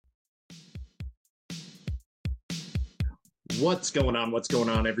What's going on? What's going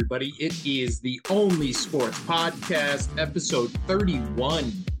on, everybody? It is the Only Sports Podcast, episode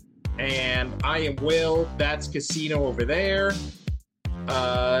 31. And I am Will. That's Casino over there.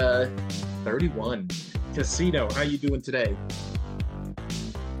 31. Casino, how you doing today?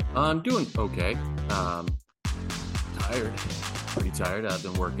 I'm doing okay. Tired. Pretty tired. I've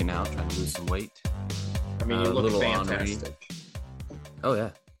been working out, trying to lose some weight. I mean, you look fantastic. Oh, yeah.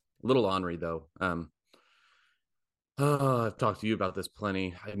 A little ornery, though. I've talked to you about this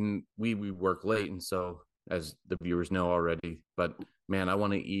plenty. We work late, and so, as the viewers know already, but man, I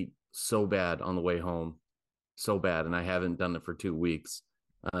want to eat so bad on the way home. So bad, and I haven't done it for 2 weeks.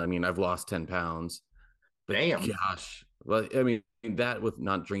 I mean, I've lost 10 pounds. But damn. Gosh. Well, I mean, that with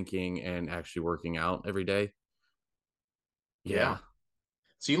not drinking and actually working out every day. Yeah.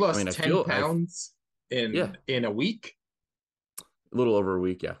 So you lost 10 pounds in a week? A little over a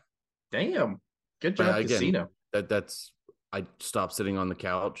week, yeah. Damn. Good job, again, Casino. That's I stopped sitting on the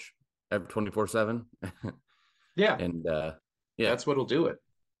couch 24/7. Yeah. And that's what'll do it.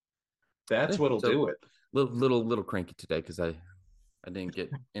 That's what'll do it. Little cranky today because I didn't get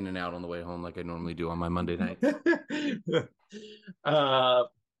in and out on the way home like I normally do on my Monday night.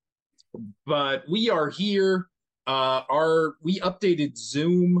 But we are here. We updated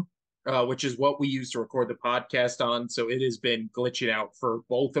Zoom, which is what we use to record the podcast on. So it has been glitching out for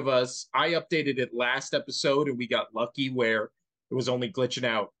both of us. I updated it last episode and we got lucky where it was only glitching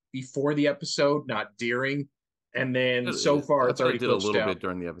out before the episode, not during. And then so far it's already glitched out. I did a little bit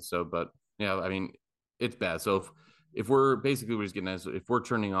during the episode, but yeah, I mean, it's bad. So if we're basically, we're just getting this, if we're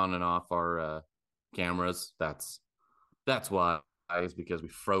turning on and off our cameras, that's why. It's because we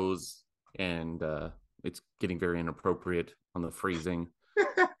froze and it's getting very inappropriate on the freezing.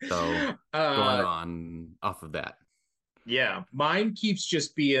 So going on off of that. Yeah, mine keeps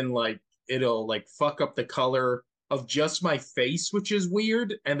just being like, it'll like fuck up the color of just my face, which is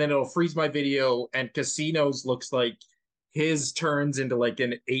weird. And then it'll freeze my video, and Casino's looks like his turns into like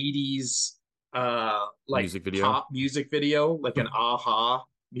an 80s like pop music video, like an aha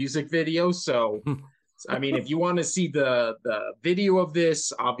music video. So I mean, if you want to see the video of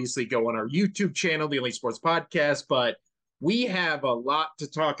this, obviously go on our YouTube channel, The Only Sports Podcast. But we have a lot to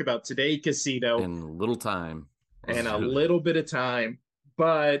talk about today, Casino. And a little time. And a little bit of time.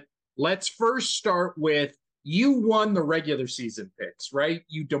 But let's first start with, you won the regular season picks, right?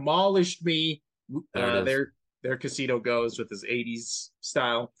 You demolished me. There Casino goes with his 80s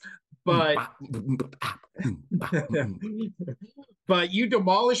style. But but you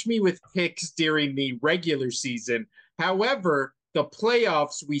demolished me with picks during the regular season. However, the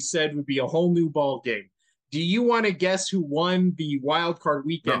playoffs we said would be a whole new ball game. Do you want to guess who won the wild card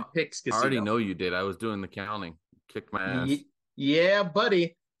weekend picks, Casino? I already know you did. I was doing the counting. Kicked my ass. Yeah,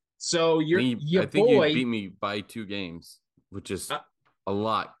 buddy. So I think you beat me by 2 games, which is a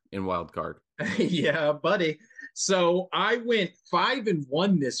lot in wild card. Yeah, buddy. So I went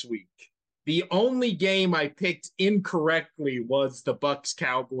 5-1 this week. The only game I picked incorrectly was the Bucks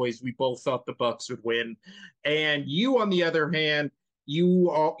Cowboys. We both thought the Bucks would win. And you, on the other hand,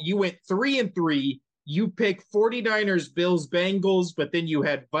 you went 3-3. You picked 49ers, Bills, Bengals, but then you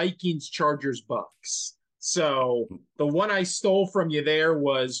had Vikings, Chargers, Bucks. So the one I stole from you there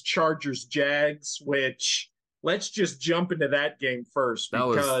was Chargers, Jags, which let's just jump into that game first. That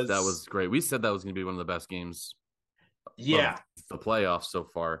was great. We said that was going to be one of the best games. Yeah, the playoffs so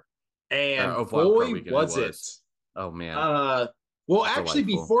far. And boy, was it. Oh, man. Well, actually,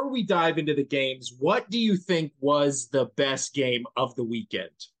 before we dive into the games, what do you think was the best game of the weekend?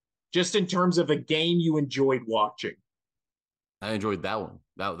 Just in terms of a game you enjoyed watching. I enjoyed that one.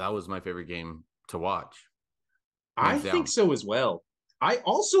 That was my favorite game to watch. I think so as well. I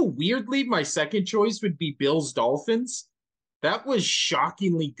also, weirdly, my second choice would be Bills Dolphins. That was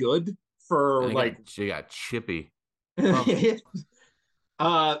shockingly good for she got chippy.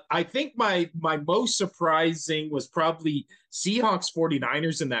 I think my most surprising was probably Seahawks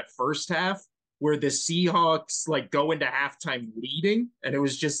 49ers in that first half, where the Seahawks like go into halftime leading, and it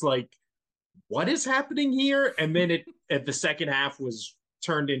was just like, what is happening here? And then it at the second half was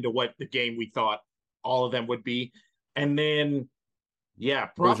turned into what the game we thought all of them would be. And then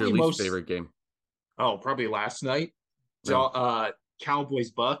probably what was your least favorite game? Oh, probably last night. No. Cowboys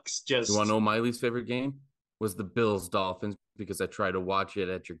Bucks. You want to know my least favorite game? Was the Bills Dolphins, because I tried to watch it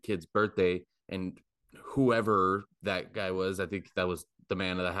at your kid's birthday, and whoever that guy was, I think that was the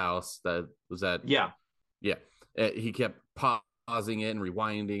man of the house. That was that. Yeah. He kept pausing it and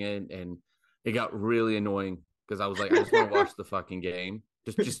rewinding it, and it got really annoying because I was like, I just want to watch the fucking game.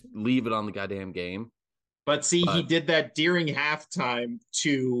 Just leave it on the goddamn game. But see, he But did that during halftime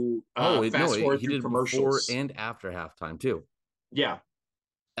to no, fast forward he through did it before commercials. and after halftime too. Yeah,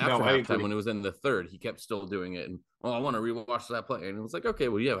 After no, I halftime, agree. when it was in the third, he kept still doing it. And I want to rewatch that play. And it was like, okay,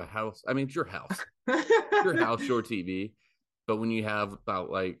 well, you have a house. I mean, it's your house, your house, your TV. But when you have about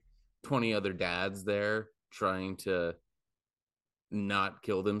like 20 other dads there trying to not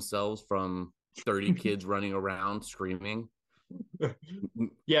kill themselves from 30 kids running around screaming,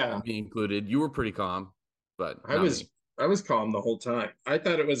 Yeah, me included, you were pretty calm, but I not was me. I was calm the whole time. I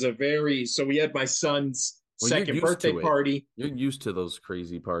thought it was a very so we had my son's Well, you're second used birthday to it. party. You're used to those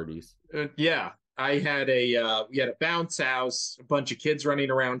crazy parties. Yeah, I had a we had a bounce house, a bunch of kids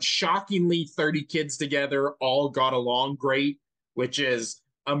running around. Shockingly, 30 kids together all got along great, which is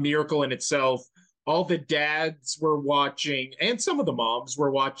a miracle in itself. All the dads were watching, and some of the moms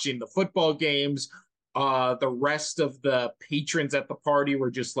were watching the football games. The rest of the patrons at the party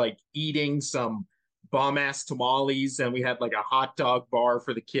were just like eating some bomb ass tamales, and we had like a hot dog bar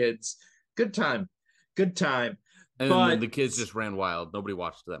for the kids. Good time, good time. And then But the kids just ran wild. Nobody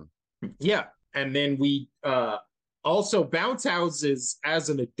watched them. yeah. And then we also bounce houses as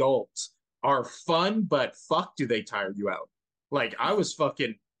an adult are fun, but fuck do they tire you out. Like I was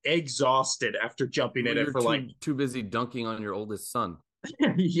fucking exhausted after jumping Well, in it you're for like too busy dunking on your oldest son.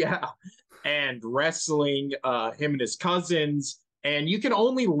 yeah. And wrestling him and his cousins. And you can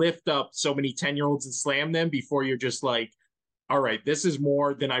only lift up so many 10-year-olds and slam them before you're just like, all right, this is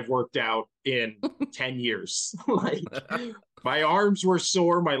more than I've worked out in 10 years. Like my arms were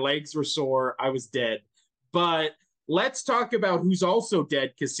sore, my legs were sore, I was dead. But let's talk about who's also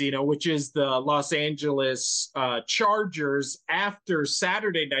dead, Casino, which is the Los Angeles Chargers after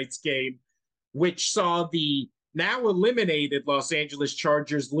Saturday night's game, which saw the now eliminated Los Angeles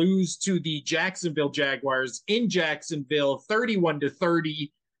Chargers lose to the Jacksonville Jaguars in Jacksonville 31 to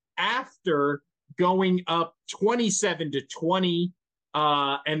 30 after going up 27 to 20.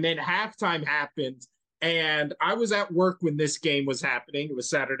 And then halftime happened. And I was at work when this game was happening. It was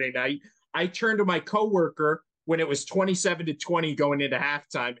Saturday night. I turned to my coworker when it was 27 to 20 going into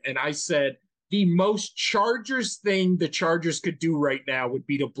halftime. And I said, the most Chargers thing the Chargers could do right now would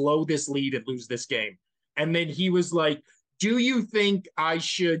be to blow this lead and lose this game. And then he was like, do you think I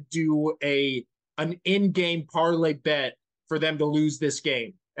should do an in-game parlay bet for them to lose this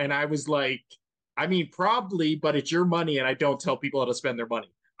game? And I was like, I mean, probably, but it's your money, and I don't tell people how to spend their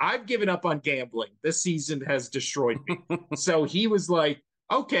money. I've given up on gambling. This season has destroyed me. So he was like,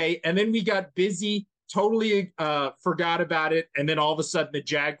 okay. And then we got busy, totally forgot about it. And then all of a sudden, the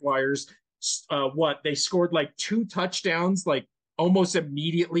Jaguars, they scored like two touchdowns, like almost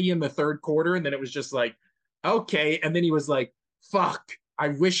immediately in the third quarter. And then it was just like, okay. And then he was like, fuck, I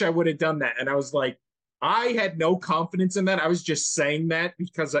wish I would have done that. And I was like, I had no confidence in that. I was just saying that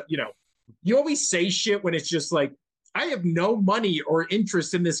because, you always say shit when it's just like, I have no money or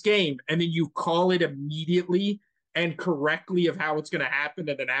interest in this game. And then you call it immediately and correctly of how it's going to happen.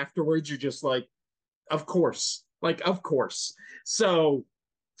 And then afterwards, you're just like, of course, like, of course. So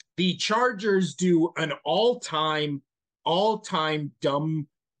the Chargers do an all time dumb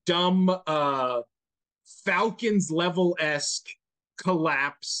Falcons level esque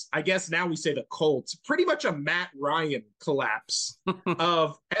collapse. I guess now we say the Colts, pretty much a Matt Ryan collapse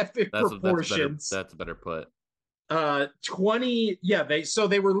of epic proportions. That's better put. 20 yeah,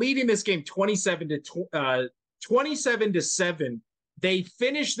 they were leading this game 27 to 7. They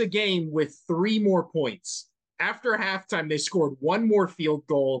finished the game with 3 more points. After halftime, they scored one more field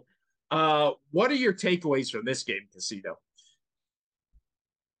goal. What are your takeaways from this game, Casino?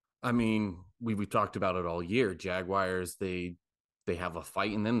 I mean, we talked about it all year. Jaguars, they have a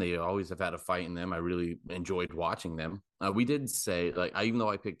fight in them. They always have had a fight in them. I really enjoyed watching them. We did say, like, even though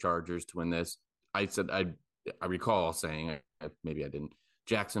I picked Chargers to win this, I said I recall saying, maybe I didn't,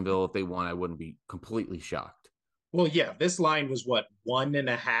 Jacksonville, if they won, I wouldn't be completely shocked. Well, yeah, this line was what,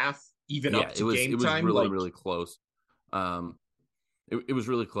 1.5, even Yeah, up it to was game it was time. really Like, really close. Um, it was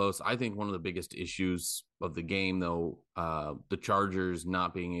really close. I think one of the biggest issues of the game, though, the Chargers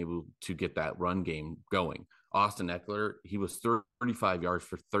not being able to get that run game going. Austin Eckler, he was 35 yards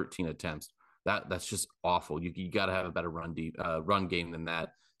for 13 attempts. That's just awful. You got to have a better run game than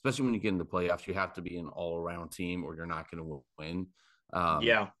that, especially when you get into playoffs. You have to be an all around team, or you're not going to win.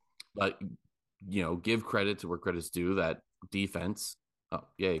 yeah, But give credit to where credit's due. That defense, oh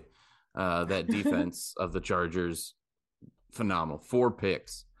yay, that defense of the Chargers, phenomenal. 4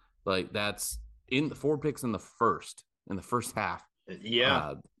 picks, like that's in the 4 picks in the first half.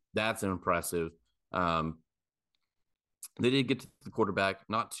 yeah, That's impressive. They did get to the quarterback,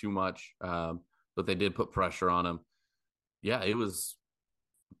 not too much, but they did put pressure on him. Yeah, it was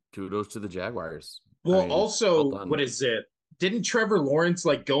kudos to the Jaguars. I Well, mean, well also, what done. is it? Didn't Trevor Lawrence,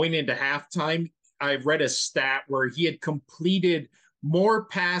 like going into halftime? I read a stat where he had completed more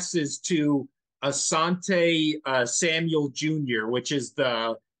passes to Asante Samuel Jr., which is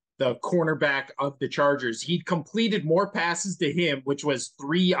the cornerback of the Chargers. He'd completed more passes to him, which was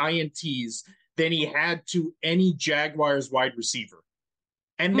 3 INTs, than he had to any Jaguars wide receiver.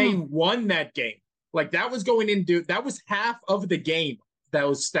 And they Hmm. won that game. Like that was going into that was half of the game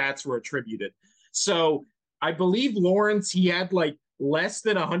those stats were attributed. So I believe Lawrence, he had like less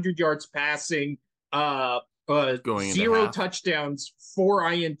than 100 yards passing, Going into zero half. touchdowns, 4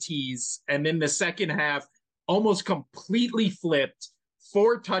 INTs, and then the second half almost completely flipped.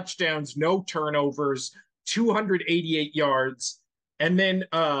 4 touchdowns, no turnovers, 288 yards, and then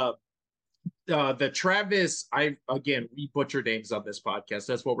the Travis, I again we butcher names on this podcast.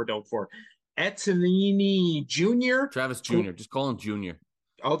 That's what we're known for. Etienne Jr. Travis Jr. Just call him Junior.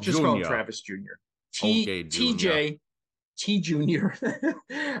 I'll just call him Junior. Travis Jr. T Okay, Junior. TJ T Jr.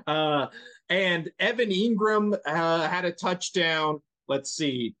 uh, and Evan Ingram had a touchdown. Let's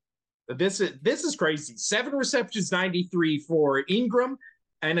see. This is crazy. 7 receptions, 93 for Ingram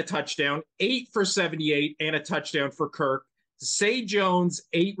and a touchdown. 8 for 78 and a touchdown for Kirk. Say Jones,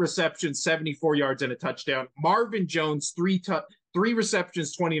 8 receptions, 74 yards and a touchdown. Marvin Jones, 3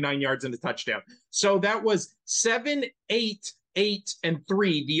 receptions, 29 yards and a touchdown. So that was 7, 8, 8, and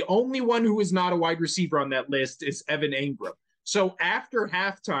 3. The only one who is not a wide receiver on that list is Evan Ingram. So after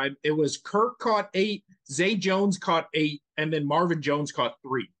halftime, it was Kirk caught 8, Zay Jones caught 8, and then Marvin Jones caught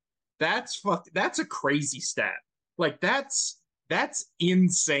 3. That's a crazy stat. Like that's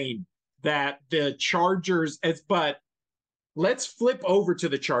insane that the Chargers but let's flip over to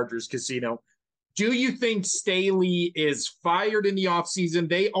the Chargers casino. Do you think Staley is fired in the offseason?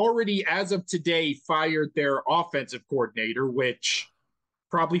 They already, as of today, fired their offensive coordinator, which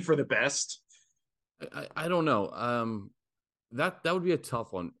probably for the best. I don't know. That would be a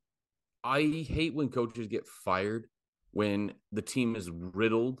tough one. I hate when coaches get fired when the team is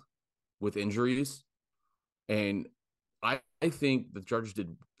riddled with injuries. And I think the Chargers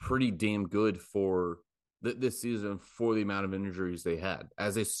did pretty damn good for this season for the amount of injuries they had.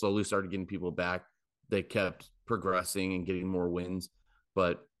 As they slowly started getting people back, they kept progressing and getting more wins.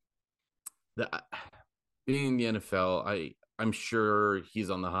 But the, being in the NFL, I'm sure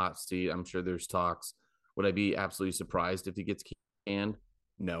he's on the hot seat. I'm sure there's talks. Would I be absolutely surprised if he gets canned?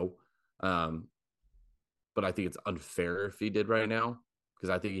 No. But I think it's unfair if he did right now because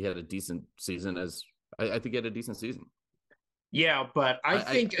I think he had a decent season. I think he had a decent season. Yeah, but I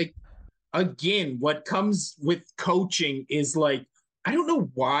think again, what comes with coaching is like, I don't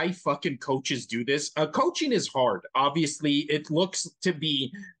know why fucking coaches do this. Coaching is hard. Obviously, it looks to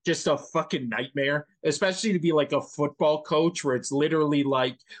be just a fucking nightmare, especially to be like a football coach where it's literally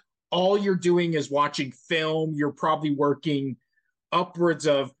like all you're doing is watching film. You're probably working upwards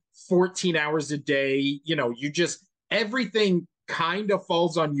of 14 hours a day. You just everything kind of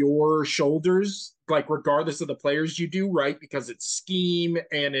falls on your shoulders, like regardless of the players you do, right? Because it's scheme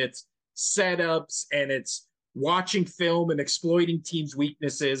and it's setups and it's watching film and exploiting teams'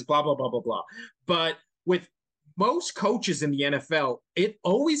 weaknesses, blah, blah, blah, blah, blah. But with most coaches in the NFL, it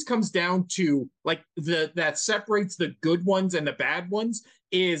always comes down to like that separates the good ones and the bad ones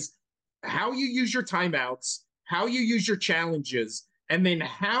is how you use your timeouts, how you use your challenges, and then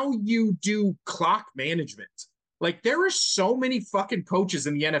how you do clock management. Like there are so many fucking coaches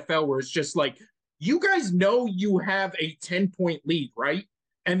in the NFL where it's just like, you guys know you have a 10-point lead, right?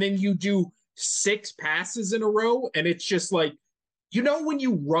 And then you do 6 passes in a row, and it's just like, when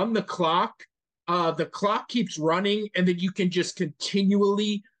you run the clock keeps running, and then you can just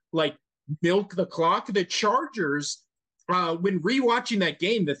continually like milk the clock. The Chargers, when rewatching that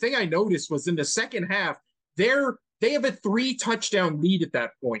game, the thing I noticed was in the second half, they have a 3-touchdown lead at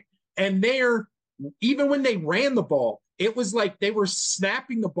that point, and even when they ran the ball, it was like they were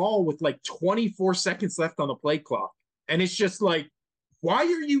snapping the ball with like 24 seconds left on the play clock, and it's just like, why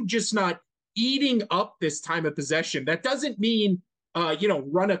are you just not eating up this time of possession? That doesn't mean,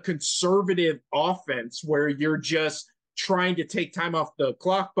 run a conservative offense where you're just trying to take time off the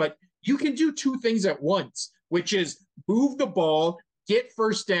clock, but you can do 2 things at once, which is move the ball, get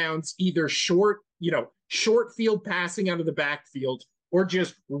first downs, either short field passing out of the backfield or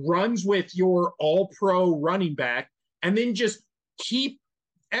just runs with your all-pro running back, and then just keep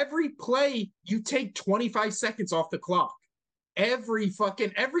every play, you take 25 seconds off the clock. Every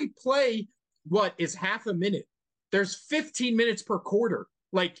play, what is half a minute? There's 15 minutes per quarter.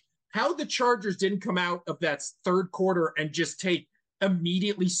 Like how the Chargers didn't come out of that third quarter and just take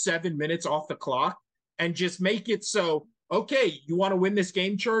immediately 7 minutes off the clock and just make it so, okay, you want to win this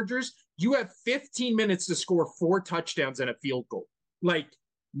game, Chargers? you have 15 minutes to score 4 touchdowns and a field goal. Like,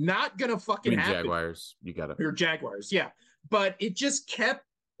 not gonna I fucking mean, happen. Jaguars, you got it. Or Jaguars, yeah. But it just kept,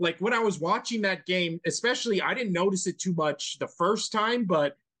 like, when I was watching that game, especially, I didn't notice it too much the first time,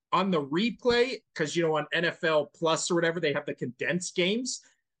 but on the replay, because, on NFL Plus or whatever, they have the condensed games.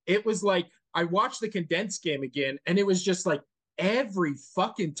 It was like, I watched the condensed game again, and it was just like every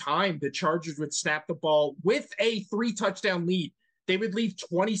fucking time the Chargers would snap the ball with a 3 touchdown lead, they would leave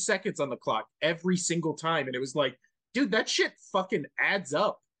 20 seconds on the clock every single time. And it was like, dude, that shit fucking adds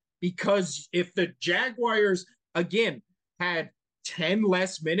up. Because if the Jaguars, again, had 10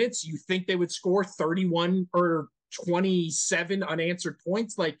 less minutes, you think they would score 31 or 27 unanswered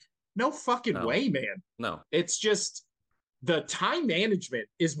points? Like, no fucking No, way, man. no. It's just the time management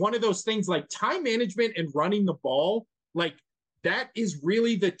is one of those things, like time management and running the ball. Like, that is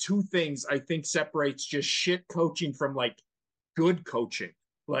really the two things I think separates just shit coaching from like good coaching.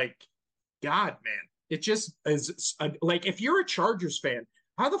 Like, God, man, it just is like, if you're a Chargers fan,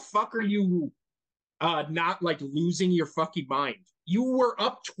 how the fuck are you not like losing your fucking mind? You were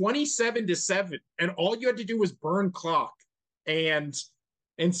up 27-7, and all you had to do was burn clock. And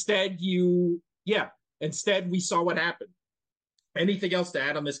instead, instead we saw what happened. Anything else to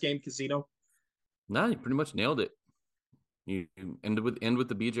add on this game, Casino? No, you pretty much nailed it. You end with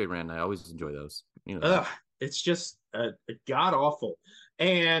the BJ rant. I always enjoy those. It's just god awful.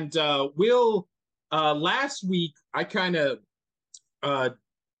 And Will, last week I kind of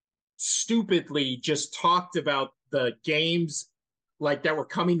stupidly just talked about the games like that were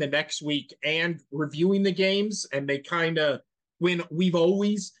coming the next week and reviewing the games, and they kind of, when we've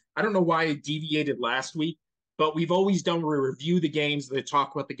always, I don't know why I deviated last week, but we've always done, we review the games, they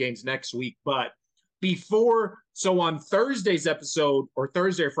talk about the games next week. But so on Thursday's episode, or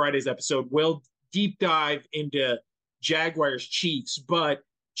Thursday or Friday's episode, we'll deep dive into Jaguars Chiefs. But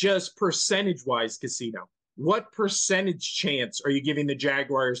just percentage wise, Casino, what percentage chance are you giving the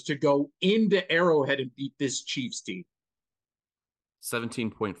Jaguars to go into Arrowhead and beat this Chiefs team?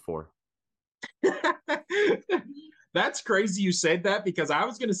 17.4. That's crazy you said that, because I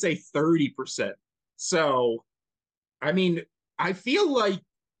was going to say 30%. So, I mean, I feel like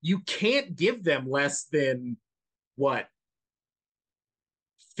you can't give them less than what,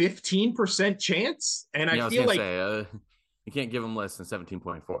 15% chance? And I feel like you can't give them less than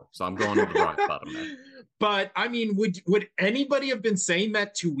 17.4. So I'm going to the rock bottom there. But I mean, would anybody have been saying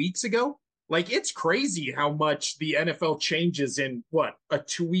that 2 weeks ago? Like, it's crazy how much the NFL changes in what, a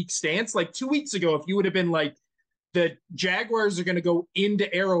 2 week stance. Like 2 weeks ago, if you would have been like, the Jaguars are going to go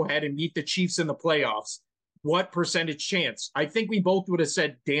into Arrowhead and meet the Chiefs in the playoffs, what percentage chance? I think we both would have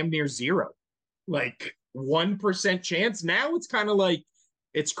said damn near zero, like 1% chance. Now it's kind of like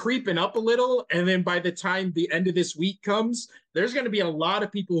it's creeping up a little. And then by the time the end of this week comes, there's going to be a lot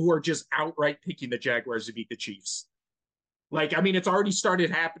of people who are just outright picking the Jaguars to beat the Chiefs. Like, I mean, it's already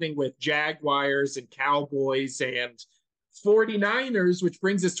started happening with Jaguars and Cowboys and 49ers, which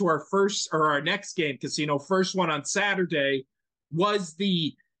brings us to our next game, Casino. First one on Saturday was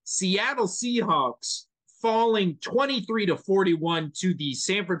the Seattle Seahawks falling 23-41 to the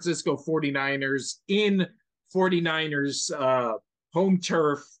San Francisco 49ers in 49ers home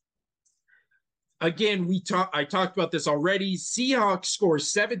turf. Again, I talked about this already. Seahawks score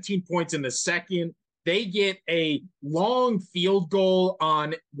 17 points in the second. They get a long field goal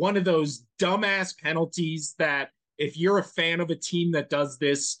on one of those dumbass penalties that, if you're a fan of a team that does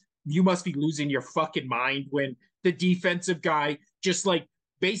this, you must be losing your fucking mind, when the defensive guy just like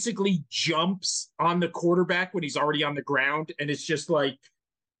basically jumps on the quarterback when he's already on the ground. And it's just like,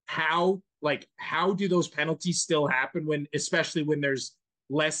 how do those penalties still happen, when, especially when there's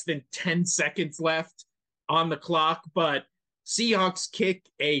less than 10 seconds left on the clock? But Seahawks kick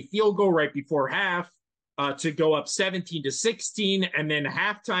a field goal right before half to go up 17-16, and then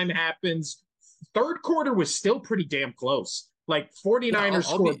halftime happens. Third quarter was still pretty damn close. Like, 49ers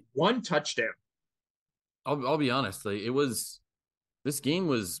scored one touchdown. I'll be honest. Like, this game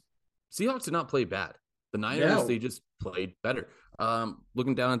was, Seahawks did not play bad. The Niners, they just played better.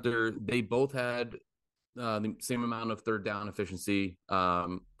 Looking down at they both had the same amount of third down efficiency,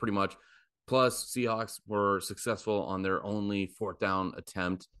 pretty much. Plus, Seahawks were successful on their only fourth down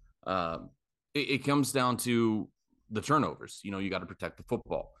attempt. It comes down to the turnovers. You got to protect the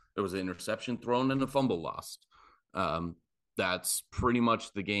football. There was an interception thrown and a fumble lost. That's pretty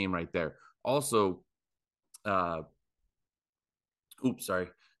much the game right there. Also, because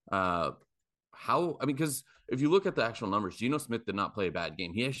if you look at the actual numbers, Geno Smith did not play a bad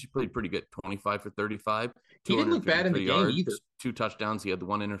game. He actually played pretty good, 25 for 35. He didn't look bad in the game either. 2 touchdowns. He had the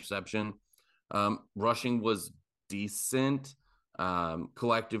 1 interception. Rushing was decent.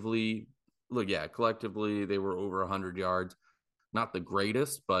 Collectively, look, yeah, collectively they were over 100 yards. Not the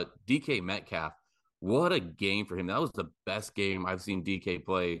greatest, but DK Metcalf, what a game for him. That was the best game I've seen DK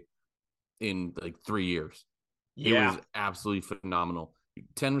play in like 3 years. It Yeah. was absolutely phenomenal.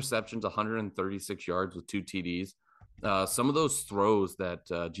 10 receptions, 136 yards with two TDs. Some of those throws that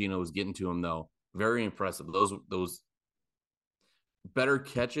Gino was getting to him, though, very impressive. Those better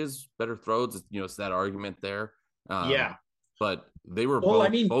catches, better throws. It's that argument there. Yeah. But they were Well, I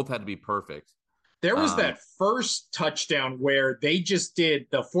both mean, had to be perfect. there was Um, that first touchdown where the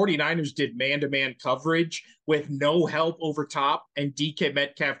 49ers did man-to-man coverage with no help over top, and DK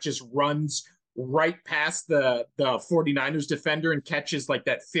Metcalf just runs right past the 49ers defender and catches like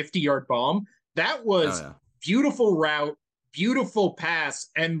that 50-yard bomb. That oh was yeah, beautiful route, beautiful pass,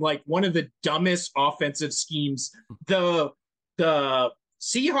 and like one of the dumbest offensive schemes. The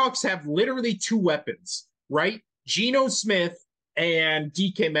Seahawks have literally two weapons, right? Geno Smith and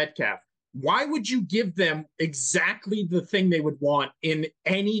DK Metcalf. Why would you give them exactly the thing they would want in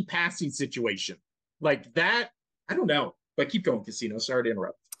any passing situation? Like that, I don't know. But keep going, Casino. Sorry to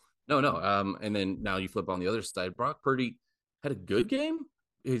interrupt. no. And then now you flip on the other side. Brock Purdy had a good game.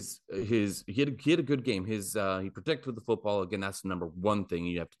 He had a good game. He protected the football again. That's the number one thing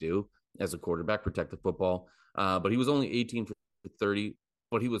you have to do as a quarterback: protect the football. But he was only 18 for 30,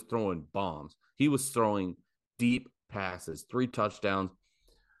 but he was throwing bombs. He was throwing deep passes, 3 touchdowns.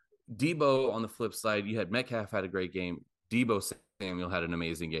 Debo on the flip side, you had Metcalf had a great game. Debo Samuel had an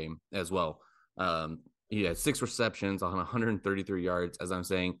amazing game as well. He had 6 receptions on 133 yards. As I'm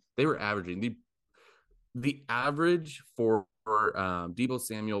saying, they were averaging the average for Debo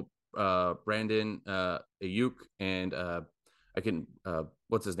Samuel, Brandon Ayuk, and I can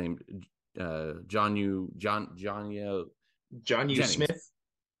what's his name, John U. Jennings. Smith.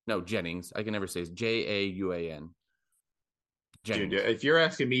 No, Jennings. I can never say it's Jauan. Dude, Jennings. if you're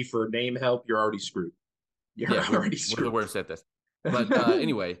asking me for name help, you're already screwed. You're Yeah, already we're the screwed. worst at this. But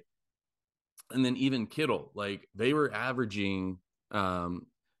anyway, and then even Kittle, like they were averaging, and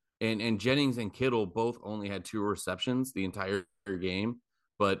Jennings and Kittle both only had 2 receptions the entire game,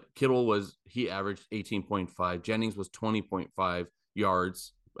 but he averaged 18.5. Jennings was 20.5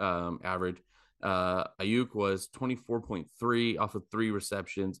 yards average. Ayuk was 24.3 off of 3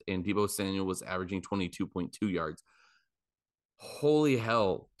 receptions, and Debo Samuel was averaging 22.2 yards. Holy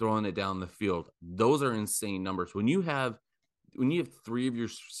hell, throwing it down the field. Those are insane numbers. When you have 3 of your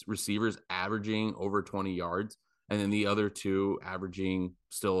receivers averaging over 20 yards and then the other 2 averaging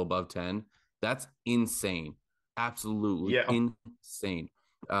still above 10, that's insane. Absolutely Yeah. insane.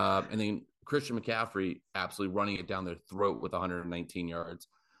 And then Christian McCaffrey absolutely running it down their throat with 119 yards.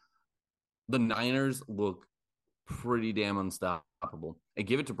 The Niners look pretty damn unstoppable. And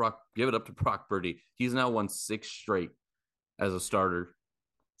give it up to Brock Purdy. He's now won 6 straight as a starter.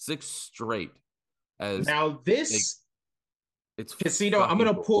 6 straight as Now like, this it's Casino, I'm fucking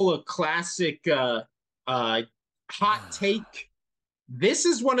gonna cool. pull a classic hot take. This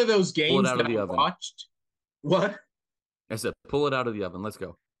is one of those Pull it games out that of I the oven. watched. What? I said, pull it out of the oven. Let's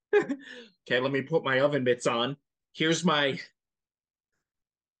go. Okay, let me put my oven mitts on. Here's my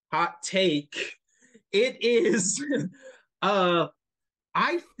hot take. It is uh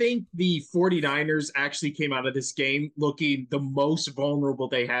I think the 49ers actually came out of this game looking the most vulnerable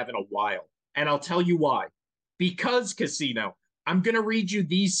they have in a while. And I'll tell you why. Because, Casino, I'm going to read you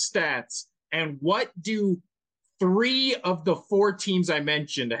these stats. And what do 3 of the 4 teams I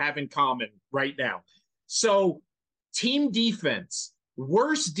mentioned have in common right now? So, team defense,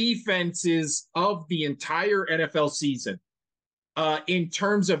 worst defenses of the entire NFL season in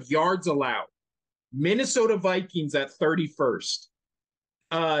terms of yards allowed. Minnesota Vikings at 31st.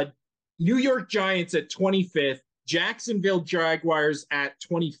 Uh, New York Giants at 25th, Jacksonville Jaguars at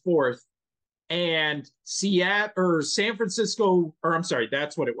 24th, and San Francisco, or I'm sorry,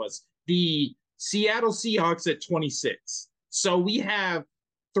 that's what it was. The Seattle Seahawks at 26. So we have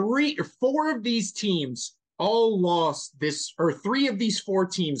 4 of these teams all lost this, or 3 of these 4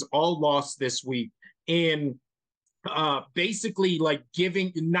 teams all lost this week in basically like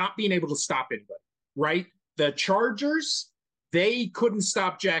not being able to stop anybody, right? The Chargers, they couldn't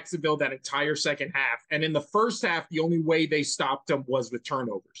stop Jacksonville that entire second half. And in the first half, the only way they stopped them was with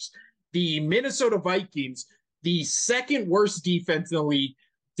turnovers. The Minnesota Vikings, the second worst defense in the league,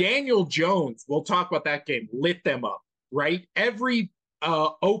 Daniel Jones, we'll talk about that game, lit them up, right? Every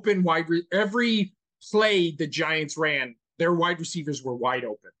every play the Giants ran, their wide receivers were wide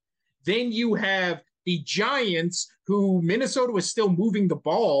open. Then you have the Giants, who Minnesota was still moving the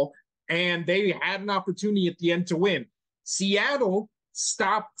ball, and they had an opportunity at the end to win. Seattle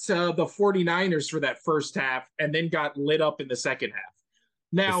stopped the 49ers for that first half and then got lit up in the second half.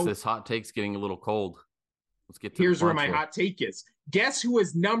 Now, This hot take's getting a little cold. Let's get to the here's where punch my here. hot take is. Guess who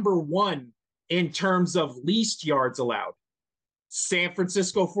is number one in terms of least yards allowed? San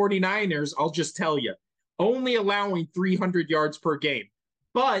Francisco 49ers, I'll just tell you, only allowing 300 yards per game.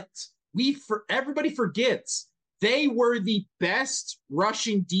 But everybody forgets they were the best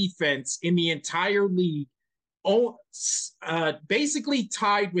rushing defense in the entire league, basically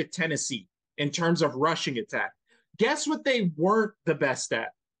tied with Tennessee in terms of rushing attack. Guess what they weren't the best at?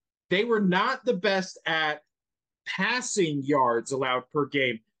 They were not the best at passing yards allowed per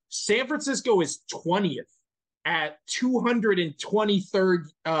game. San Francisco is 20th at 223rd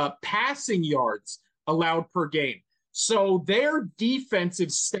passing yards allowed per game. So their defensive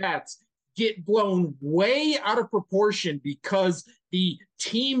stats get blown way out of proportion because the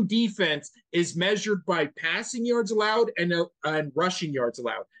team defense is measured by passing yards allowed and rushing yards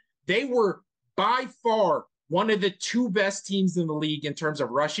allowed. They were by far one of the two best teams in the league in terms of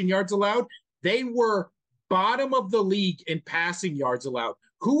rushing yards allowed. They were bottom of the league in passing yards allowed.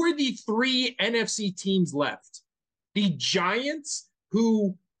 Who are the three NFC teams left? The Giants,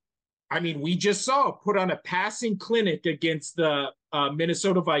 who, I mean, we just saw put on a passing clinic against the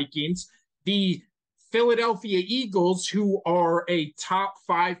Minnesota Vikings. The Philadelphia Eagles, who are a top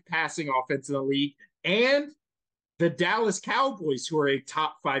 5 passing offense in the league, and the Dallas Cowboys, who are a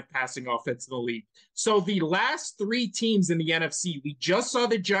top 5 passing offense in the league. So the last 3 teams in the NFC, we just saw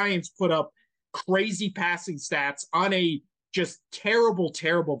the Giants put up crazy passing stats on a just terrible,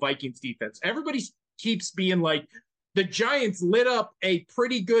 terrible Vikings defense. Everybody keeps being like, the Giants lit up a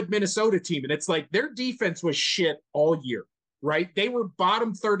pretty good Minnesota team. And it's like their defense was shit all year, right? They were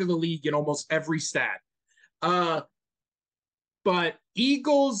bottom third of the league in almost every stat. But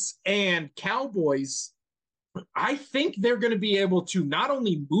Eagles and Cowboys, I think they're going to be able to not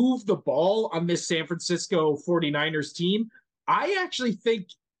only move the ball on this San Francisco 49ers team, I actually think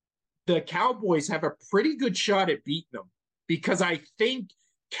the Cowboys have a pretty good shot at beating them because I think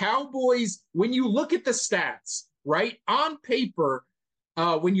Cowboys, when you look at the stats, right, on paper,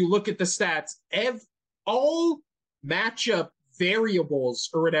 when you look at the stats, all matchup variables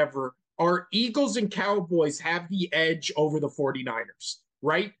or whatever are Eagles and Cowboys have the edge over the 49ers,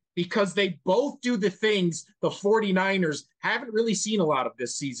 right? Because they both do the things the 49ers haven't really seen a lot of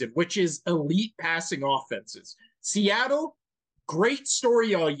this season, which is elite passing offenses. Seattle, great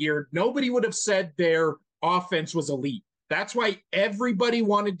story all year. Nobody would have said their offense was elite. That's why everybody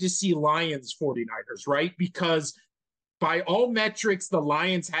wanted to see Lions 49ers, right? Because by all metrics, the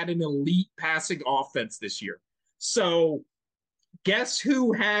Lions had an elite passing offense this year. So guess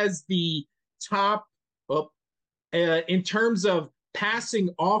who has the top, in terms of passing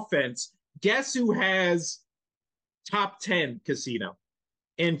offense, guess who has top 10 casino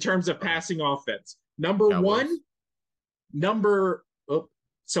in terms of passing offense? Number Cowboys. one,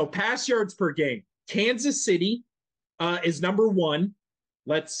 so pass yards per game. Kansas City is number 1.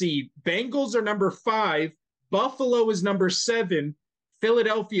 Let's see. Bengals are number 5. Buffalo is number 7.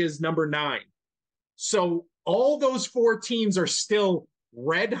 Philadelphia is number 9. So all those 4 teams are still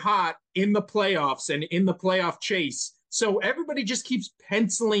red hot in the playoffs and in the playoff chase. So everybody just keeps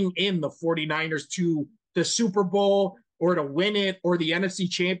penciling in the 49ers to the Super Bowl or to win it or the NFC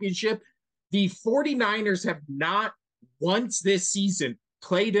Championship. The 49ers have not once this season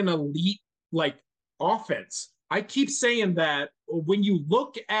played an elite offense. I keep saying that when you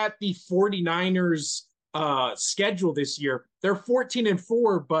look at the 49ers schedule this year, they're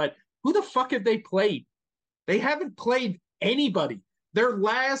 14-4, but who the fuck have they played? They haven't played anybody. Their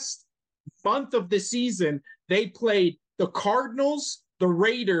last month of the season, they played the Cardinals, the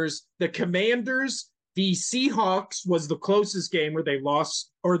Raiders, the Commanders, the Seahawks was the closest game where they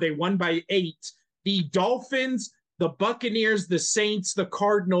lost or they won by 8. The Dolphins, the Buccaneers, the Saints, the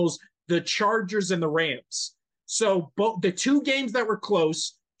Cardinals, the Chargers, and the Rams. So the 2 games that were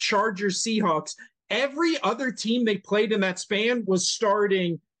close, Chargers, Seahawks, every other team they played in that span was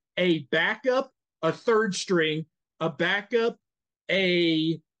starting a backup, a third string, a backup,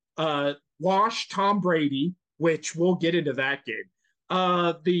 a washed Tom Brady, which we'll get into that game.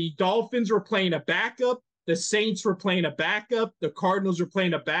 The Dolphins were playing a backup. The Saints were playing a backup. The Cardinals were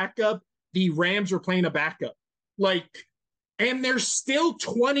playing a backup. The Rams were playing a backup. And they're still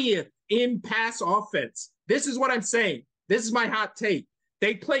 20th in pass offense. This is what I'm saying. This is my hot take.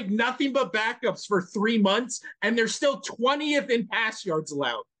 They played nothing but backups for 3 months, and they're still 20th in pass yards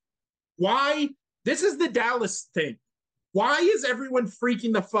allowed. Why? This is the Dallas thing. Why is everyone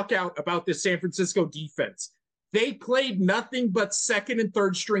freaking the fuck out about this San Francisco defense? They played nothing but second and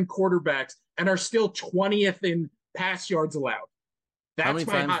third string quarterbacks and are still 20th in pass yards allowed. That's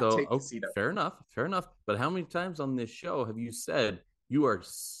my times, hot though, take. Oh, fair enough. But how many times on this show have you said you are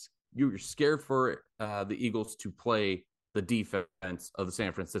you're scared for the Eagles to play the defense of the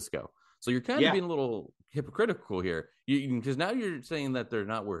San Francisco. So you're kind of Yeah. being a little hypocritical here. Because now you're saying that they're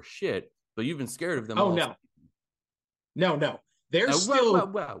not worth shit, but you've been scared of them Oh all. no. No. They're Wow.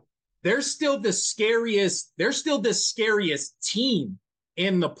 still they're still the scariest. They're still the scariest team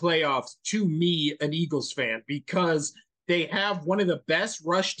in the playoffs to me, an Eagles fan, because they have one of the best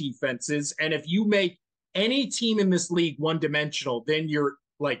rush defenses. And if you make any team in this league one dimensional, then you're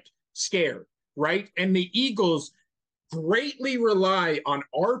like scared, right? And the Eagles greatly rely on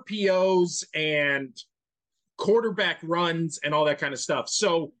RPOs and quarterback runs and all that kind of stuff.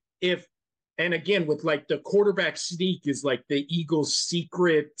 So if and again with like the quarterback sneak is like the Eagles'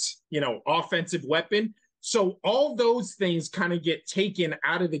 secret, offensive weapon. So all those things kind of get taken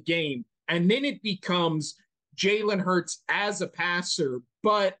out of the game, and then it becomes Jalen Hurts as a passer.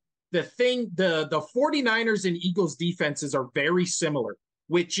 But the 49ers and Eagles defenses are very similar,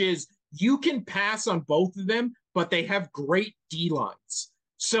 which is you can pass on both of them, but they have great D lines.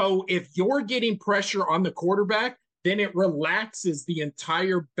 So if you're getting pressure on the quarterback, then it relaxes the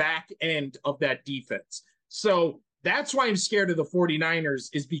entire back end of that defense. So that's why I'm scared of the 49ers,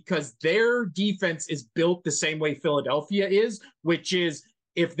 is because their defense is built the same way Philadelphia is, which is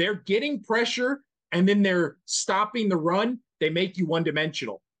if they're getting pressure and then they're stopping the run, they make you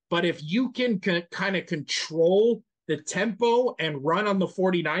one-dimensional. But if you can kind of control the tempo and run on the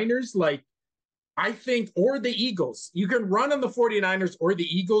 49ers, like I think, or the Eagles, you can run on the 49ers or the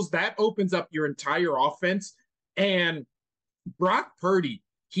Eagles. That opens up your entire offense. And Brock Purdy,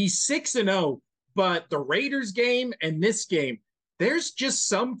 he's 6-0, but the Raiders game and this game, there's just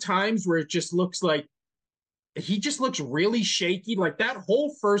some times where it just looks like he just looks really shaky. Like that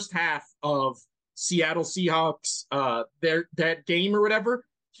whole first half of Seattle Seahawks, that game or whatever,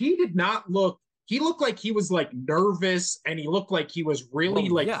 he did not look. He looked like he was like nervous, and he looked like he was really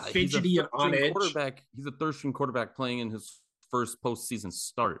fidgety and on edge. He's a third-string quarterback playing in his first postseason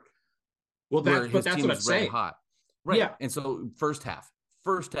start. Well, that's what I'm saying. Hot. Right. Yeah. And so first half,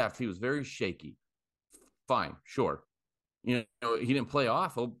 he was very shaky. Fine, sure. He didn't play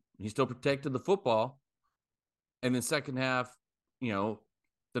awful. He still protected the football. And then second half, the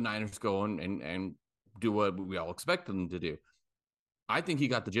Niners go and do what we all expect them to do. I think he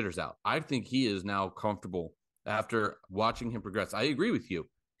got the jitters out. I think he is now comfortable after watching him progress. I agree with you.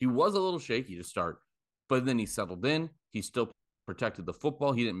 He was a little shaky to start, but then he settled in. He still protected the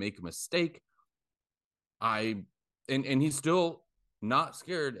football. He didn't make a mistake. And he's still not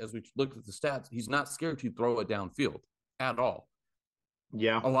scared, as we looked at the stats, he's not scared to throw it downfield at all.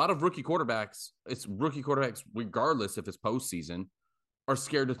 Yeah. A lot of rookie quarterbacks, regardless if it's postseason, are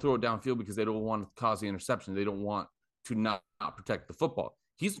scared to throw it downfield because they don't want to cause the interception. They don't want to not protect the football.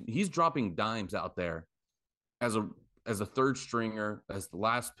 He's dropping dimes out there as a third stringer, as the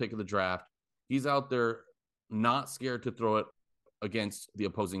last pick of the draft. He's out there not scared to throw it against the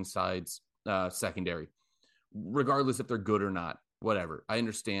opposing side's secondary, regardless if they're good or not. Whatever. I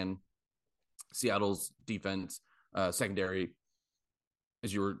understand Seattle's defense, secondary,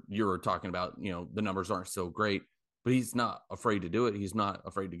 as you were talking about, the numbers aren't so great, but he's not afraid to do it. He's not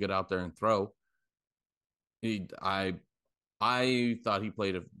afraid to get out there and throw. I thought he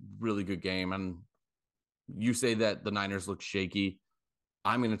played a really good game, and you say that the Niners look shaky.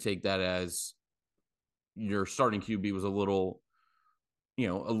 I'm going to take that as your starting QB was a little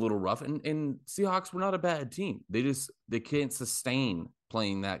rough, and Seahawks were not a bad team. They can't sustain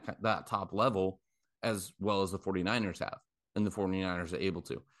playing that top level as well as the 49ers have, and the 49ers are able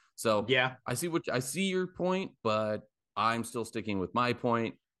to. So yeah, I see your point, but I'm still sticking with my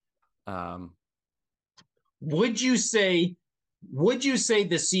point. Would you say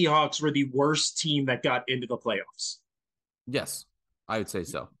the Seahawks were the worst team that got into the playoffs? Yes, I would say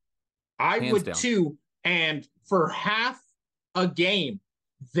so. I would too. And for half a game,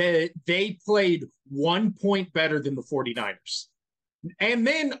 they played 1 point better than the 49ers. And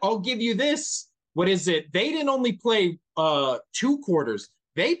then I'll give you this. What is it? They didn't only play 2 quarters.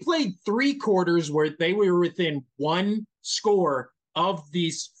 They played 3 quarters where they were within 1 score of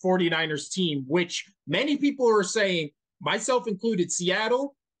these 49ers team, which many people are saying, myself included,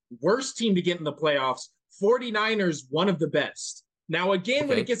 Seattle, worst team to get in the playoffs. 49ers, one of the best. Now, again,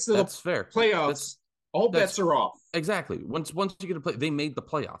 when it gets to the playoffs, all bets are off. Exactly. Once you get to play, they made the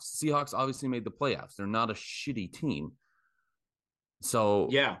playoffs. Seahawks obviously made the playoffs. They're not a shitty team. So,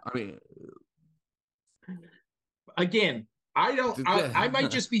 yeah. I mean, again, I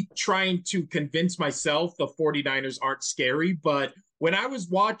might just be trying to convince myself the 49ers aren't scary, but when I was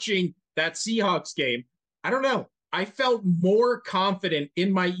watching that Seahawks game, I don't know. I felt more confident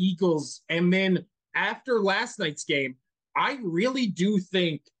in my Eagles. And then after last night's game, I really do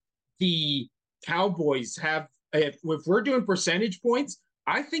think the Cowboys have, if we're doing percentage points,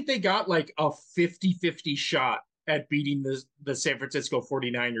 I think they got like a 50-50 shot at beating the San Francisco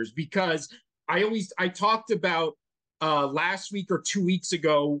 49ers because I talked about last week or 2 weeks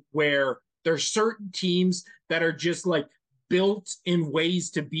ago where there's certain teams that are just like built in ways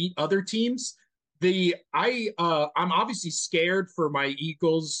to beat other teams. I'm obviously scared for my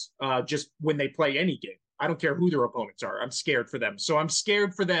Eagles just when they play any game. I don't care who their opponents are. I'm scared for them. So I'm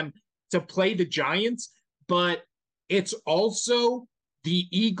scared for them to play the Giants, but it's also the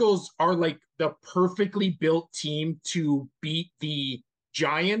Eagles are like the perfectly built team to beat the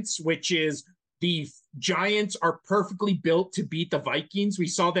Giants, which is the Giants are perfectly built to beat the Vikings. We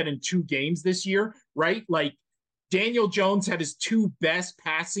saw that in 2 games this year, right? Like Daniel Jones had his 2 best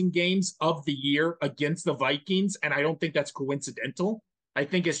passing games of the year against the Vikings, and I don't think that's coincidental. I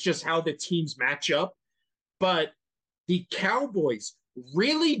think it's just how the teams match up. But the Cowboys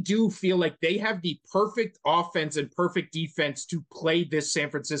really do feel like they have the perfect offense and perfect defense to play this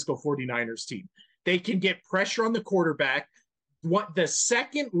San Francisco 49ers team. They can get pressure on the quarterback. What the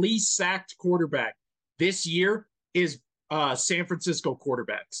second least sacked quarterback this year is San Francisco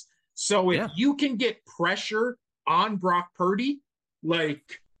quarterbacks. So if you can get pressure on Brock Purdy,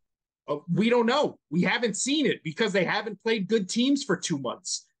 like we don't know. We haven't seen it because they haven't played good teams for 2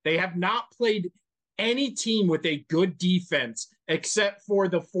 months. They have not played any team with a good defense except for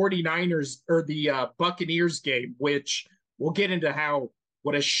the 49ers or the Buccaneers game, which we'll get into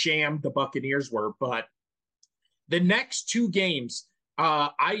what a sham the Buccaneers were. But the next 2 games,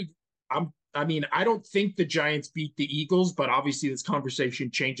 I don't think the Giants beat the Eagles, but obviously this conversation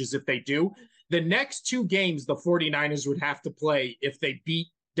changes if they do. The next 2 games the 49ers would have to play if they beat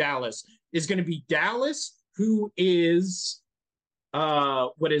Dallas is going to be Dallas, who is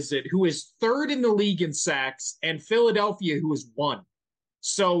who is third in the league in sacks, and Philadelphia, who is 1.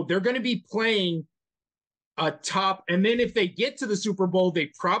 So they're going to be playing a top, and then if they get to the Super Bowl,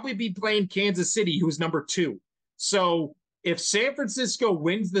 they'd probably be playing Kansas City, who is number 2. So if San Francisco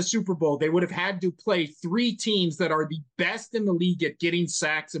wins the Super Bowl, they would have had to play 3 teams that are the best in the league at getting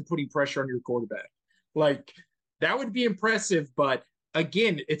sacks and putting pressure on your quarterback. Like, that would be impressive, but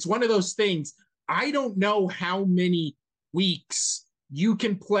again, it's one of those things. I don't know how many weeks you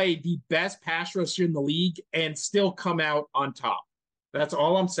can play the best pass rusher in the league and still come out on top. That's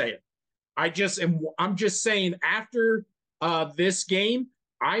all I'm saying. I'm just saying after this game,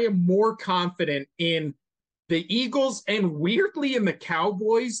 I am more confident in the Eagles and weirdly in the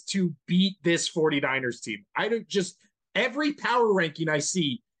Cowboys to beat this 49ers team. I don't just every power ranking I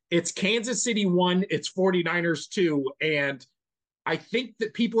see, it's Kansas City 1, it's 49ers 2, and I think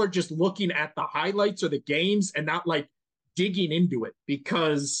that people are just looking at the highlights or the games and not like digging into it,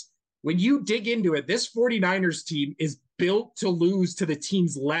 because when you dig into it, this 49ers team is built to lose to the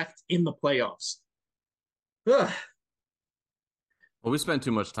teams left in the playoffs. Ugh. Well, we spent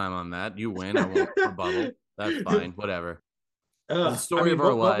too much time on that. You win. I won't rebuttal. That's fine. Whatever. The story of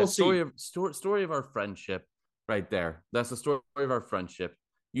our lives. Story of our friendship right there. That's the story of our friendship.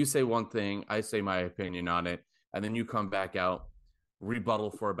 You say one thing, I say my opinion on it, and then you come back out,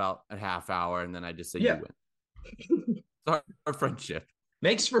 rebuttal for about a half hour, and then I just say you win. Our friendship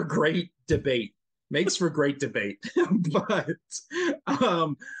makes for great debate. But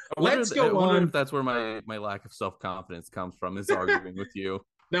let's go on. I wonder if that's where my lack of self-confidence comes from, is arguing with you.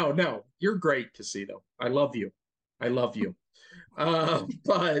 No, you're great, Casino. I love you. But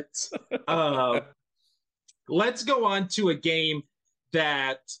let's go on to a game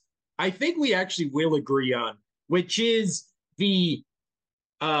that I think we actually will agree on, which is the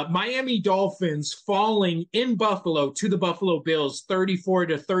Miami Dolphins falling in Buffalo to the Buffalo Bills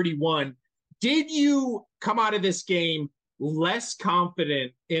 34-31. Did you come out of this game less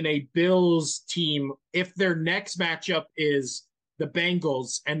confident in a Bills team if their next matchup is the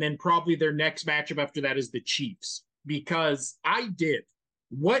Bengals and then probably their next matchup after that is the Chiefs? Because I did.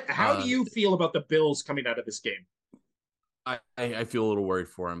 How do you feel about the Bills coming out of this game? I feel a little worried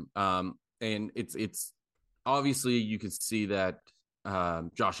for him. And it's obviously you can see that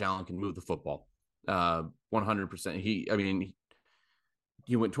Josh Allen can move the football 100%.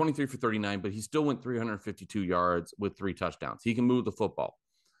 He went 23 for 39, but he still went 352 yards with 3 touchdowns. He can move the football.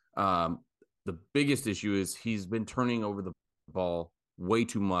 The biggest issue is he's been turning over the ball way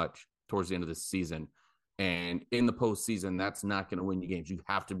too much towards the end of this season. And in the postseason, that's not going to win you games. You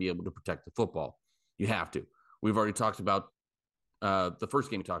have to be able to protect the football. You have to. We've already talked about the first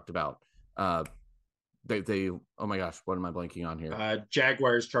game we talked about. They oh my gosh, what am I blanking on here?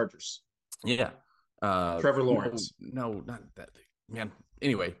 Jaguars, Chargers. Yeah. Trevor Lawrence. No, not that. Man.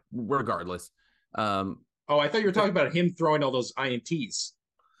 Anyway, regardless. Oh, I thought you were talking about him throwing all those INTs.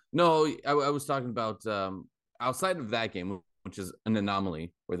 No, I was talking about outside of that game, which is an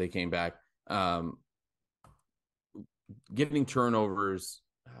anomaly where they came back, getting turnovers,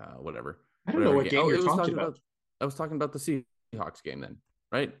 whatever, I don't know whatever what game. game Oh, you're it was talking talking about. about. I was talking about the Seahawks game then,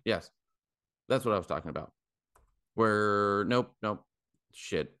 right? Yes, that's what I was talking about. Where nope,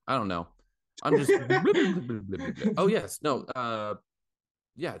 shit, I don't know. I'm just oh yes, no,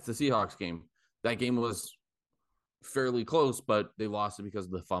 yeah, it's the Seahawks game. That game was fairly close, but they lost it because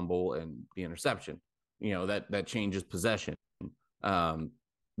of the fumble and the interception. That changes possession, um,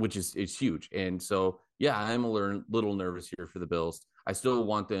 which is huge. And so, yeah, I'm a little nervous here for the Bills. I still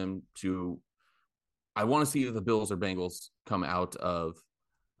want them to. I want to see the Bills or Bengals come out of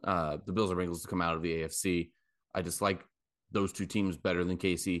the Bills or Bengals to come out of the AFC. I just like those two teams better than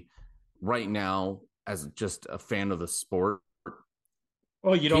KC right now. As just a fan of the sport,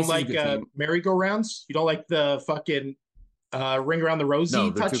 Oh, you don't KC's a like good team. merry-go-rounds? You don't like the fucking ring around the No, rosy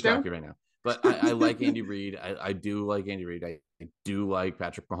they're too touchdown? cocky right now. But I like Andy Reid. I do like Andy Reid. I do like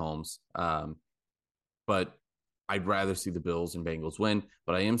Patrick Mahomes. But I'd rather see the Bills and Bengals win.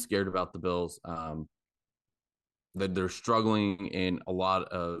 But I am scared about the Bills. That they're struggling in a lot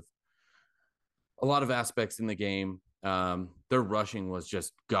of aspects in the game. Their rushing was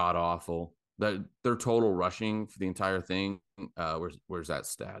just god awful. Their total rushing for the entire thing. Where's that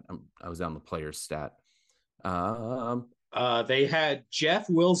stat? I was on the player's stat. Um, They had Jeff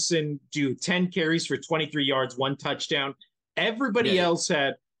Wilson do 10 carries for 23 yards, one touchdown. yeah, Everybody else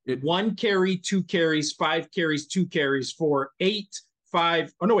had it one carry, two carries, five carries, two carries for eight,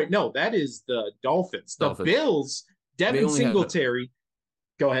 five. Oh, no, wait, no, that is the Dolphins. The Dolphins. Bills, They Devin only had Singletary.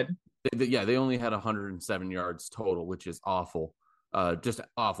 Go ahead. yeah, they only had 107 yards total, which is awful. Just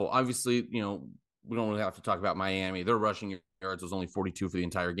awful. Obviously, we don't really have to talk about Miami. Their rushing yards was only 42 for the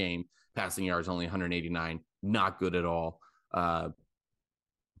entire game. Passing yards only 189. Not good at all. Uh,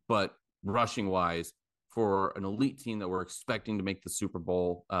 but rushing wise, for an elite team that we're expecting to make the Super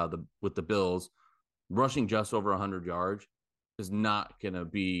Bowl, with the Bills, rushing just over 100 yards is not going to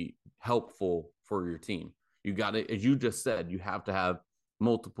be helpful for your team. You got to, as you just said, you have to have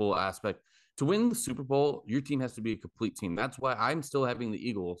multiple aspects to win the Super Bowl. Your team has to be a complete team. That's why I'm still having the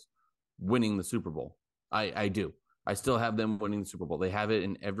Eagles winning the Super Bowl. I do. I still have them winning the Super Bowl. They have it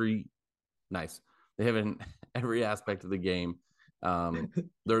in every nice. They have it in every aspect of the game.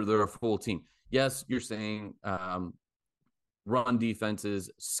 They're a full team. Yes, you're saying run defenses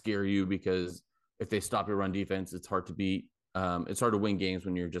scare you because if they stop your run defense, it's hard to beat. It's hard to win games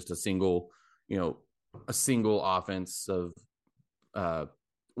when you're just a single offense of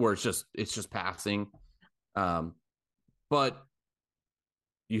where it's just passing. But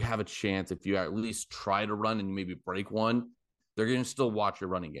you have a chance if you at least try to run and you maybe break one, they're going to still watch your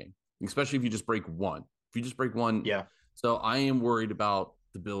running game, especially if you just break one. If you just break one, Yeah. so I am worried about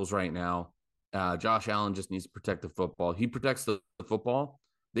the Bills right now. Josh Allen just needs to protect the football. He protects the football.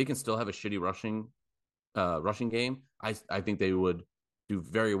 They can still have a shitty rushing game. I think they would do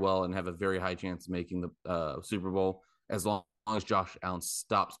very well and have a very high chance of making the Super Bowl as long as Josh Allen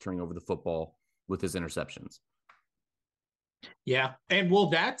stops turning over the football with his interceptions. Yeah. And well,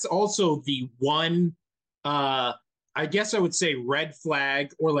 that's also the one I guess I would say red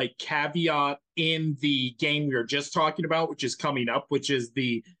flag or like caveat in the game we were just talking about, which is coming up, which is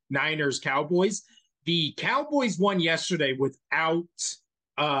the Niners Cowboys. The Cowboys won yesterday without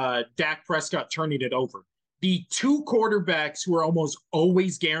Dak Prescott turning it over. The two quarterbacks who are almost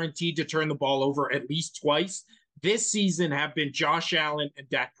always guaranteed to turn the ball over at least twice this season have been Josh Allen and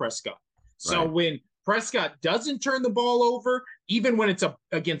Dak Prescott. So Right. when Prescott doesn't turn the ball over, even when it's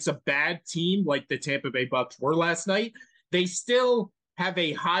against a bad team like the Tampa Bay Bucks were last night, they still have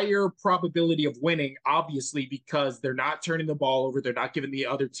a higher probability of winning, obviously, because they're not turning the ball over. They're not giving the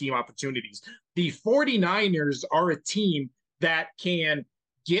other team opportunities. The 49ers are a team that can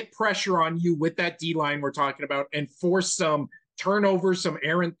get pressure on you with that D line we're talking about and force some turnovers, some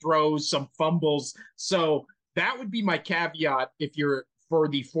errant throws, some fumbles. So that would be my caveat if you're for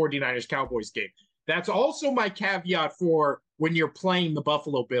the 49ers Cowboys game. That's also my caveat for when you're playing the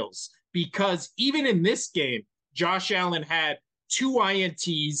Buffalo Bills, because even in this game, Josh Allen had two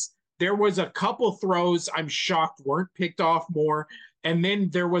INTs. There was a couple throws I'm shocked weren't picked off more. And then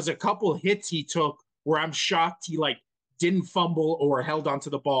there was a couple hits he took where I'm shocked he like didn't fumble or held onto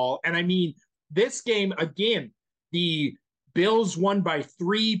the ball. And I mean, this game, again, the Bills won by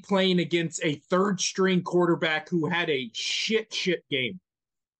 3 playing against a third string quarterback who had a shit game,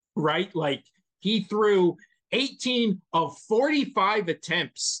 right? Like he threw 18 of 45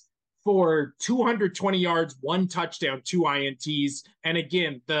 attempts for 220 yards, one touchdown, two INTs. And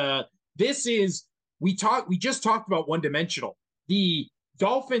again, this is we just talked about one dimensional. The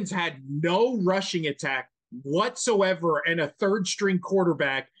Dolphins had no rushing attack whatsoever and a third string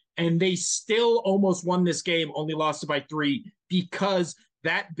quarterback, and they still almost won this game, only lost it by 3 because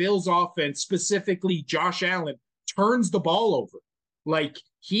that Bills offense, specifically Josh Allen, turns the ball over. Like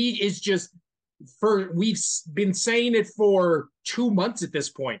he is just we've been saying it for 2 months at this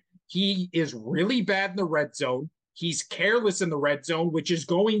point. He is really bad in the red zone. He's careless in the red zone, which is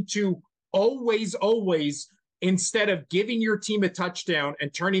going to always, instead of giving your team a touchdown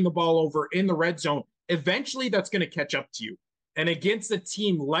and turning the ball over in the red zone, eventually that's going to catch up to you. And against a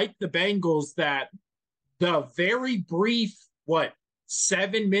team like the Bengals, that the very brief,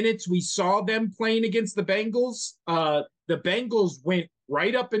 7 minutes we saw them playing against the Bengals went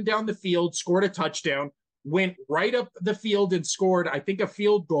right up and down the field, scored a touchdown, went right up the field and scored, I think, a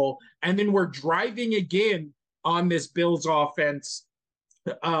field goal. And then we're driving again on this Bills offense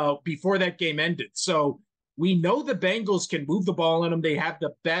before that game ended. So we know the Bengals can move the ball on them. They have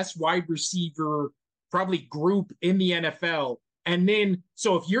the best wide receiver probably group in the NFL. And then,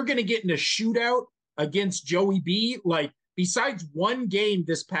 so if you're going to get in a shootout against Joey B, like besides one game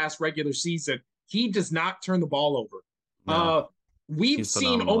this past regular season, he does not turn the ball over. No, we've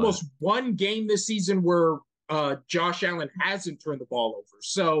seen almost one game this season where Josh Allen hasn't turned the ball over.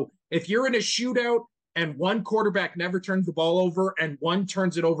 So if you're in a shootout and one quarterback never turns the ball over and one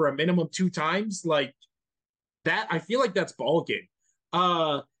turns it over a minimum 2 times, like that, I feel like that's ball game.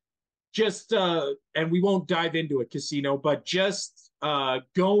 And we won't dive into it, Casino, but just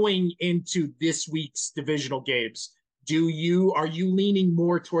going into this week's divisional games, are you leaning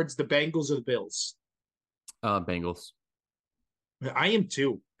more towards the Bengals or the Bills? Bengals. I am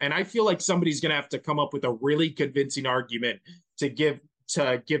too. And I feel like somebody's going to have to come up with a really convincing argument to give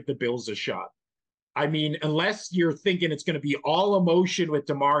the Bills a shot. I mean, unless you're thinking it's going to be all emotion with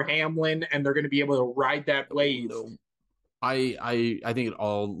Damar Hamlin and they're going to be able to ride that wave. No. I think it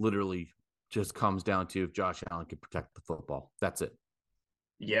all literally just comes down to if Josh Allen can protect the football. That's it.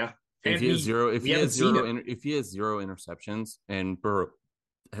 Yeah. If he has zero interceptions and Burrow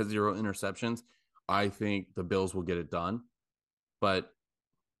has 0 interceptions, I think the Bills will get it done. But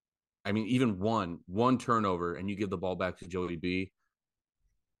I mean, even one turnover and you give the ball back to Joey B,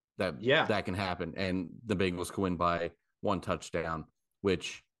 that can happen. And the Bengals can win by 1 touchdown,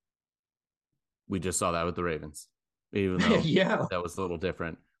 which we just saw that with the Ravens. Even though that was a little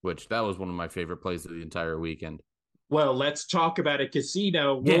different, which that was one of my favorite plays of the entire weekend. Well, let's talk about a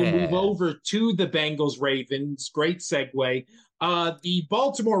Casino. We'll move over to the Bengals Ravens. Great segue. The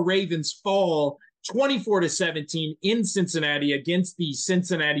Baltimore Ravens fall 24-17 in Cincinnati against the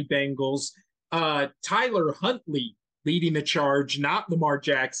Cincinnati Bengals. Tyler Huntley leading the charge, not Lamar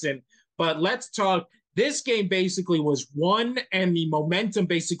Jackson. But let's talk. This game basically was won, and the momentum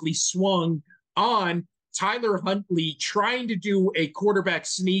basically swung on Tyler Huntley trying to do a quarterback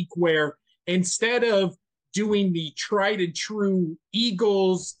sneak where instead of doing the tried and true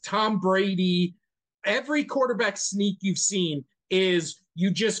Eagles, Tom Brady, every quarterback sneak you've seen is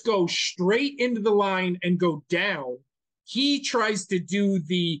you just go straight into the line and go down. He tries to do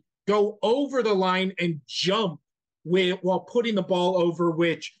the go over the line and jump while putting the ball over,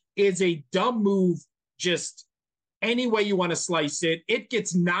 which is a dumb move, just any way you want to slice it. It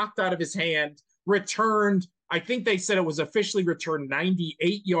gets knocked out of his hand, returned. I think they said it was officially returned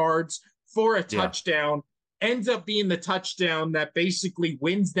 98 yards for a touchdown. Ends up being the touchdown that basically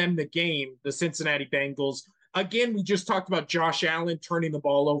wins them the game, the Cincinnati Bengals. Again, we just talked about Josh Allen turning the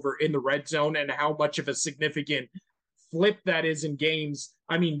ball over in the red zone and how much of a significant flip that is in games.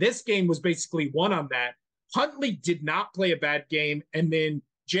 I mean, this game was basically won on that. Huntley did not play a bad game. And then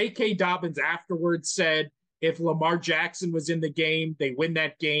J.K. Dobbins afterwards said if Lamar Jackson was in the game, they win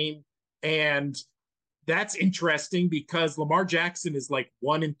that game. And that's interesting because Lamar Jackson is like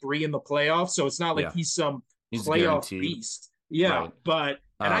 1-3 in the playoffs. So it's not like he's some playoff beast. Yeah. Right. But,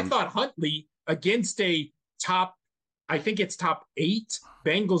 and I thought Huntley against a top 8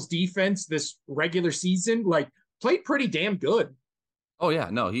 Bengals defense this regular season, like played pretty damn good. Oh yeah.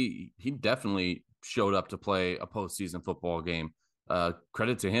 No, he definitely showed up to play a postseason football game.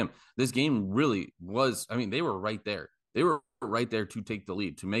 Credit to him. This game really was, I mean, they were right there. They were right there to take the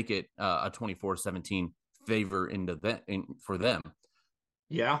lead, to make it a 24-17 favor for them.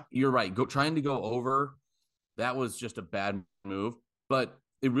 Yeah. You're right. Trying to go over, that was just a bad move, but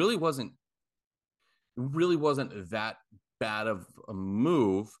it really wasn't that bad of a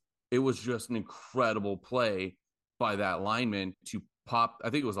move. It was just an incredible play by that lineman to pop.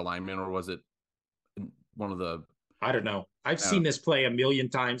 I think it was a lineman, or was it one of the, I don't know. I've seen this play a million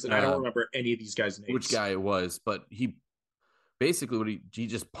times, and I don't remember any of these guys' names. Which guy it was, but he basically he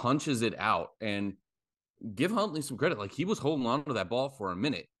just punches it out, and give Huntley some credit. Like, he was holding on to that ball for a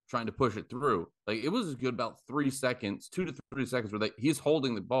minute, trying to push it through. Like, it was a good about 3 seconds, 2 to 3 seconds, where he's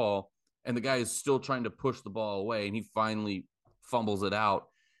holding the ball and the guy is still trying to push the ball away, and he finally fumbles it out.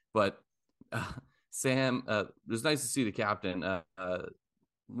 But Sam, it was nice to see the captain,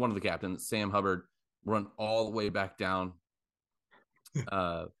 one of the captains, Sam Hubbard, run all the way back down. It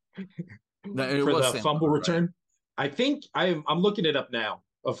For was the Sam fumble Hubbard, right? return. I think I'm looking it up now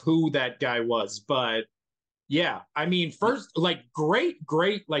of who that guy was, but yeah, I mean, first, like, great,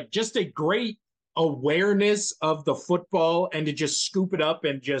 like, just a great awareness of the football and to just scoop it up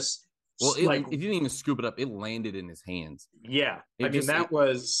and just Well, like, it didn't even scoop it up. It landed in his hands. yeah, I It mean, just that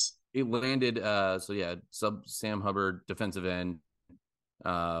was, it landed. So yeah, sub Sam Hubbard, defensive end.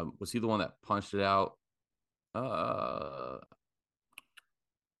 Was he the one that punched it out? Uh,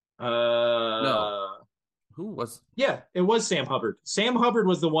 no. uh, Who was? yeah, it was Sam Hubbard. Sam Hubbard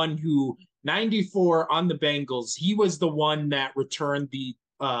was the one who 94 on the Bengals. He was the one that returned the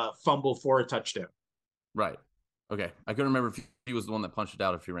fumble for a touchdown. Right. Okay, I couldn't remember if he was the one that punched it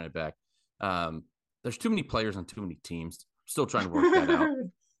out, if he ran it back. There's too many players on too many teams. Still trying to work that out.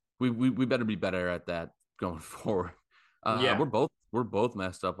 We better be better at that going forward. Yeah. We're both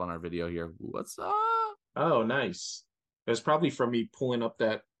messed up on our video here. What's up? Oh, nice. It was probably from me pulling up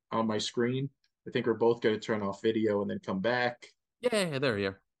that on my screen. I think we're both going to turn off video and then come back. Yeah, there you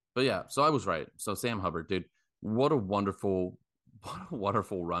are. But yeah, so I was right. So Sam Hubbard, dude, what a wonderful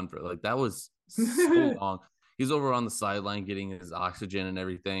run for, like, that was so long. He's over on the sideline getting his oxygen and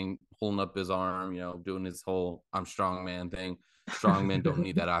everything, holding up his arm, doing his whole "I'm strong man" thing. Strong men don't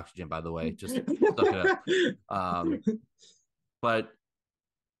need that oxygen, by the way. Just suck it up. But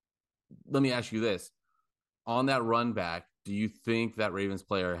let me ask you this: on that run back, do you think that Ravens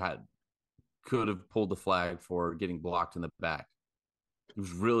player could have pulled the flag for getting blocked in the back? It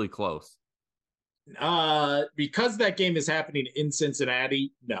was really close. Because that game is happening in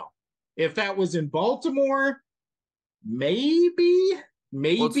Cincinnati, no. If that was in Baltimore, maybe,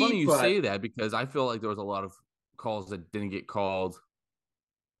 Well, it's funny you but say that, because I feel like there was a lot of calls that didn't get called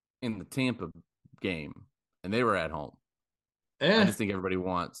in the Tampa game, and they were at home. I just think everybody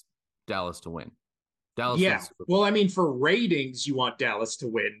wants Dallas to win. Dallas yeah. wins. Well, I mean, for ratings, you want Dallas to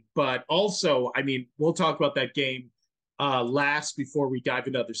win, but also, I mean, we'll talk about that game last before we dive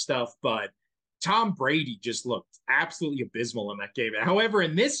into other stuff. But Tom Brady just looked absolutely abysmal in that game. However,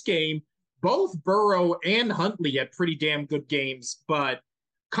 in this game, both Burrow and Huntley had pretty damn good games. But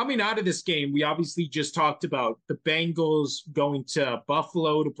coming out of this game, we obviously just talked about the Bengals going to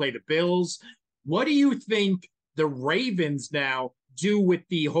Buffalo to play the Bills. What do you think the Ravens now do with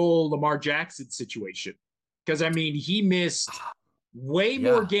the whole Lamar Jackson situation? Because, I mean, he missed way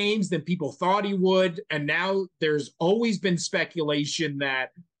more games than people thought he would. And now there's always been speculation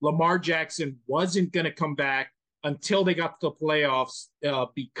that Lamar Jackson wasn't going to come back until they got to the playoffs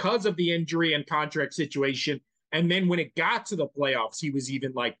because of the injury and contract situation. And then when it got to the playoffs, he was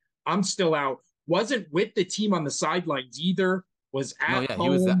even like, I'm still out. Wasn't with the team on the sidelines either. Was at home. He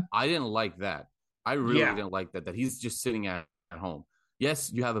was that. I didn't like that. I really didn't like that he's just sitting at home.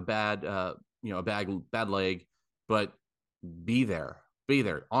 Yes, you have a bad bad leg, but be there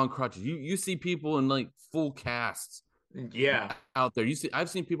on crutches. You see people in like full casts out there. I've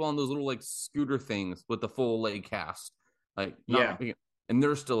seen people on those little like scooter things with the full leg cast, like and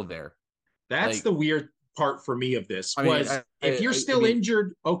they're still there. That's like, the weird part for me of this if you're still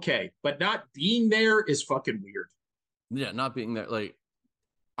injured, okay, but not being there is fucking weird. Yeah, not being there. Like,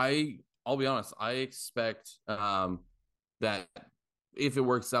 I'll be honest, I expect that if it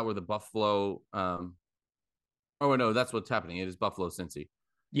works out with the Buffalo, oh no, that's what's happening. It is Buffalo Cincy.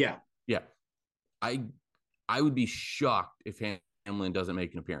 Yeah. I would be shocked if Hamlin doesn't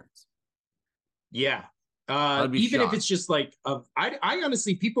make an appearance. Yeah. Even if it's just like, I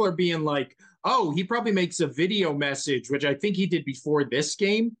honestly, people are being like, oh, he probably makes a video message, which I think he did before this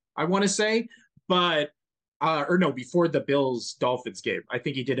game, I want to say, but before the Bills Dolphins game, I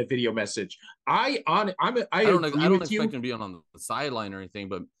think he did a video message. I don't expect him to be on the sideline or anything,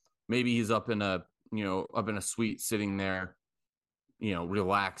 but maybe he's up in a suite sitting there,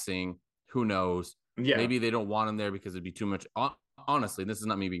 relaxing. Who knows? Yeah. Maybe they don't want him there because it'd be too much. Honestly, this is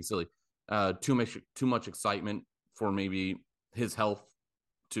not me being silly. Too much excitement for maybe his health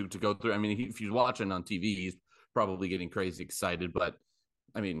to go through. I mean, if he's watching on TV, he's probably getting crazy excited. But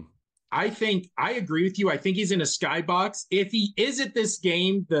I mean, I think I agree with you. I think he's in a skybox. If he is at this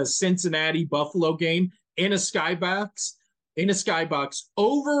game, the Cincinnati Buffalo game, in a skybox,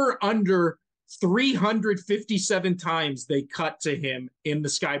 over under 357 times they cut to him in the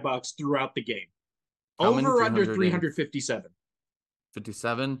skybox throughout the game. Over under 357.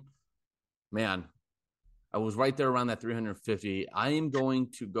 57? Man, I was right there around that 350. I am going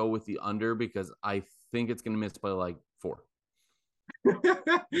to go with the under because I think it's going to miss by like 4.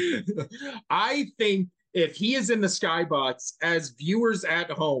 I think if he is in the skybox as viewers at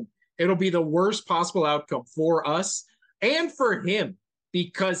home, it'll be the worst possible outcome for us and for him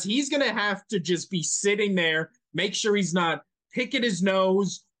because he's going to have to just be sitting there, make sure he's not picking his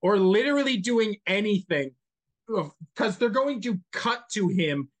nose or literally doing anything because they're going to cut to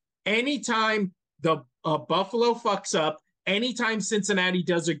him anytime the Buffalo fucks up, anytime Cincinnati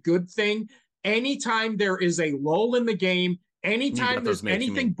does a good thing, anytime there is a lull in the game, You anytime got those there's mix,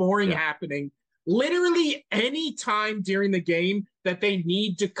 you anything mean? boring Yeah. happening, literally any time during the game that they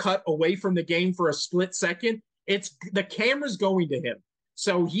need to cut away from the game for a split second, it's the camera's going to him.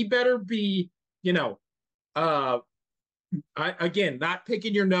 So he better be, you know, uh again, not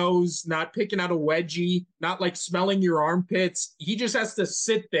picking your nose, not picking out a wedgie, not like smelling your armpits. He just has to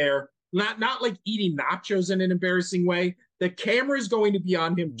sit there, not like eating nachos in an embarrassing way. The camera is going to be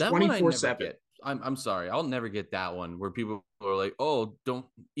on him That one I never 24/7. get. I'm sorry. I'll never get that one where people are like, "Oh, don't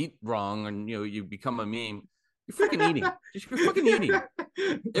eat wrong," and you become a meme. You're fucking eating. Just you're fucking eating.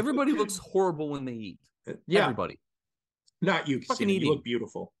 Everybody looks horrible when they eat. Yeah, Everybody. not you, Fucking Casino. You look eating.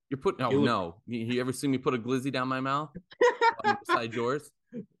 beautiful. You're putting. Oh You look. no. You ever see me put a glizzy down my mouth beside yours?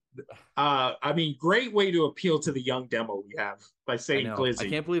 I mean, great way to appeal to the young demo we have by I saying know. I glizzy.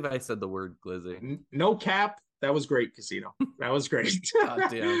 can't believe I said the word glizzy. No cap. That was great, Casino. That was great. God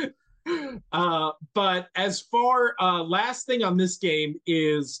damn. But as far last thing on this game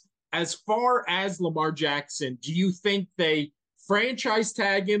is as far as Lamar Jackson, do you think they franchise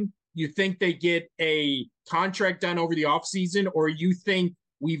tag him? You think they get a contract done over the offseason, or you think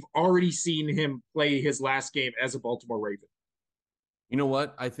we've already seen him play his last game as a Baltimore Raven? You know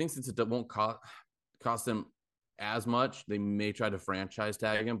what? I think since it won't cost them as much, they may try to franchise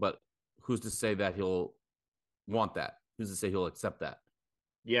tag him. But who's to say that he'll want that? Who's to say he'll accept that?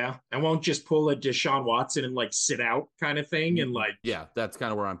 Yeah, I won't just pull a Deshaun Watson and like sit out kind of thing and like Yeah, that's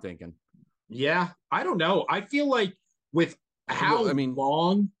kind of where I'm thinking. yeah, I don't know. I feel like with how Well, I mean,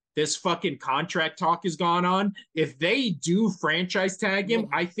 long this fucking contract talk has gone on, if they do franchise tag him, well,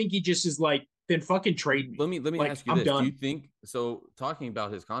 I think he just is like, then fucking trade me. let me Like, ask you I'm this: Do you done. think so? Talking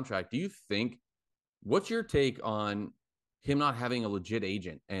about his contract, do you think what's your take on him not having a legit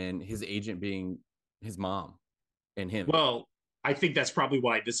agent and his agent being his mom and him? Well, I think that's probably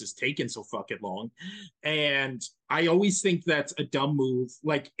why this has taken so fucking long. And I always think that's a dumb move.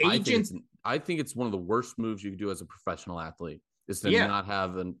 Like agents, I think it's one of the worst moves you could do as a professional athlete is to yeah. not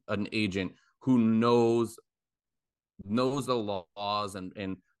have an agent who knows the laws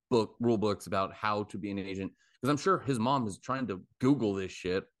and rule books about how to be an agent. Because I'm sure his mom is trying to Google this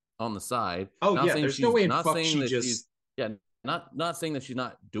shit on the side. Oh Not yeah, saying there's no she's way in not fuck saying she that she's just yeah, not saying that she's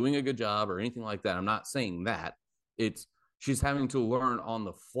not doing a good job or anything like that. I'm not saying that. It's she's having to learn on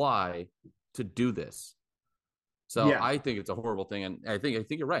the fly to do this. So yeah. I think it's a horrible thing, and I think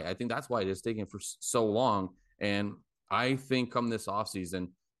you're right. I think that's why it is taking for so long. And I think come this offseason,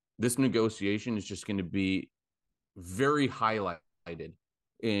 this negotiation is just going to be very highlighted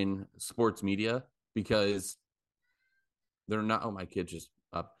in sports media because they're not. Oh, my kid just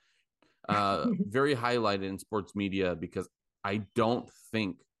up. Very highlighted in sports media because I don't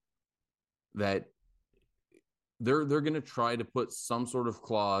think that they're going to try to put some sort of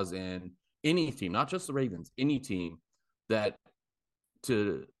clause in any team, not just the Ravens, any team that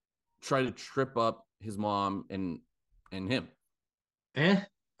to try to trip up his mom and him. Eh.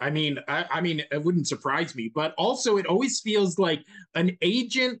 I mean, it wouldn't surprise me, but also it always feels like an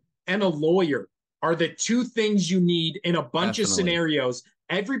agent and a lawyer are the two things you need in a bunch of Definitely. scenarios.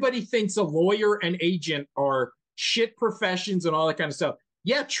 Everybody thinks a lawyer and agent are shit professions and all that kind of stuff.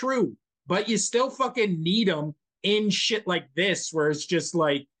 Yeah, true, but you still fucking need them in shit like this, where it's just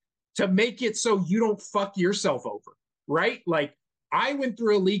like to make it so you don't fuck yourself over, right? Like I went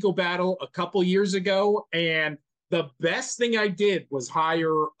through a legal battle a couple years ago, and the best thing I did was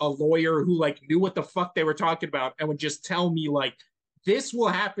hire a lawyer who like knew what the fuck they were talking about and would just tell me like this will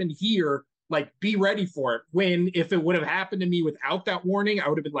happen here, like be ready for it. When if it would have happened to me without that warning, I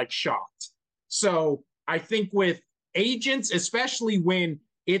would have been like shocked. So I think with agents, especially when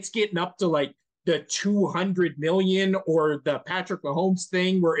it's getting up to like the 200 million or the Patrick Mahomes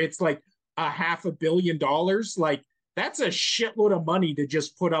thing where it's like a $500 million, like that's a shitload of money to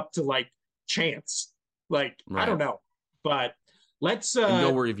just put up to like chance. Like, I don't Right. know. But let's And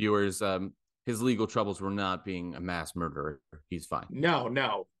don't worry, viewers. His legal troubles were not being a mass murderer. He's fine.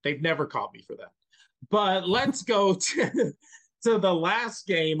 no, they've never caught me for that. But let's go to the last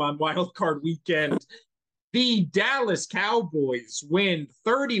game on Wild Card Weekend. The Dallas Cowboys win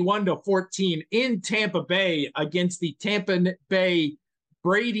 31-14 in Tampa Bay against the Tampa Bay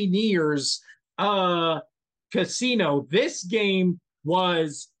Brady Nears Casino. This game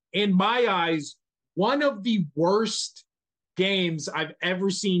was, in my eyes, one of the worst games I've ever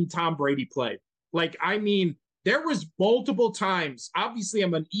seen Tom Brady play. Like, I mean, there was multiple times. Obviously,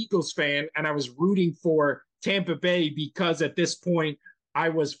 I'm an Eagles fan, and I was rooting for Tampa Bay because at this point I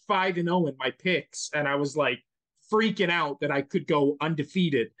was 5-0 in my picks, and I was like freaking out that I could go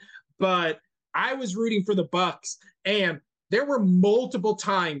undefeated. But I was rooting for the Bucks, and there were multiple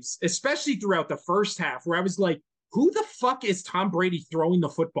times, especially throughout the first half, where I was like, "Who the fuck is Tom Brady throwing the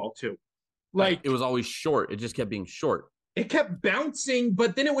football to?" Right. Like, It was always short. It just kept being short. it kept bouncing,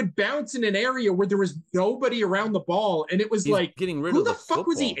 but then it would bounce in an area where there was nobody around the ball, and it was He's like, getting rid who of the the fuck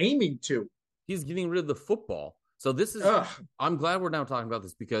was he football. aiming to? He's getting rid of the football. So this is, Ugh. I'm glad we're now talking about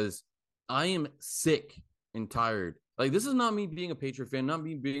this because I am sick and tired. Like, this is not me being a Patriot fan, not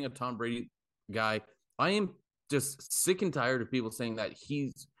me being a Tom Brady guy. I am just sick and tired of people saying that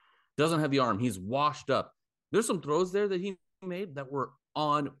he doesn't have the arm. He's washed up. There's some throws there that he made that were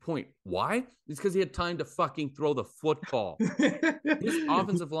on point. Why? It's because he had time to fucking throw the football. His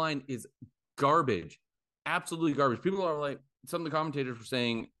offensive line is garbage, absolutely garbage. People are like, some of the commentators were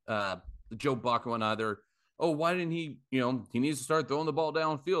saying, Joe Buck and whatnot, they're, oh, why didn't he, he needs to start throwing the ball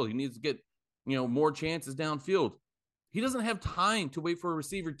downfield. He needs to get, more chances downfield. He doesn't have time to wait for a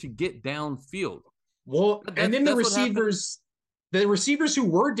receiver to get downfield. Well, and then the receivers who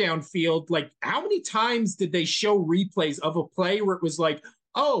were downfield, like how many times did they show replays of a play where it was like,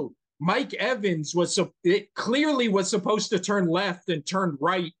 oh, Mike Evans it clearly was supposed to turn left and turn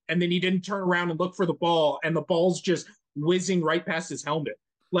right, and then he didn't turn around and look for the ball, and the ball's just whizzing right past his helmet.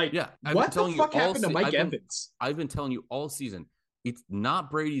 Like, yeah, what the fuck happened to Mike Evans? I've been telling you all season, it's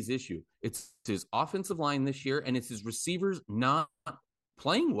not Brady's issue. It's his offensive line this year, and it's his receivers not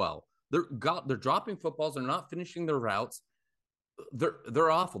playing well. They're dropping footballs. They're not finishing their routes.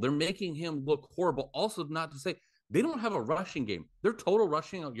 They're awful. They're making him look horrible. Also, not to say they don't have a rushing game. Their total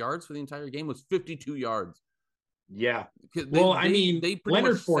rushing yards for the entire game was 52 yards. Yeah. Well, I mean, they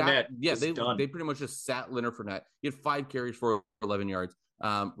Leonard Fournette. They pretty much just sat Leonard Fournette. He had 5 carries for 11 yards.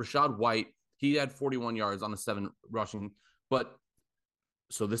 Rashad White, he had 41 yards on the 7 rushing. But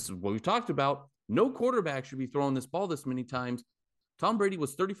so this is what we talked about. No quarterback should be throwing this ball this many times. Tom Brady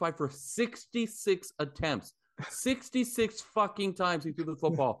was 35 for 66 attempts. 66 fucking times he threw the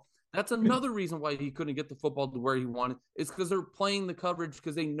football. That's another reason why he couldn't get the football to where he wanted. It's because they're playing the coverage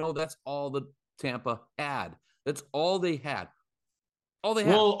because they know that's all the Tampa had. That's all they had. All they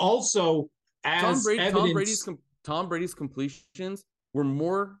had. Well, also, as Tom Brady's completions were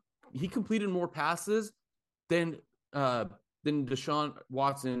more. He completed more passes than Deshaun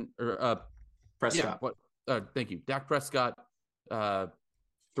Watson or Prescott. Thank you, Dak Prescott.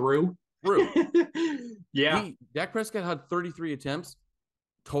 Through. Yeah. Dak Prescott had 33 attempts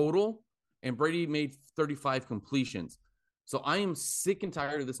total, and Brady made 35 completions. So I am sick and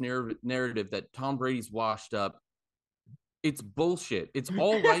tired of this narrative that Tom Brady's washed up. It's bullshit. It's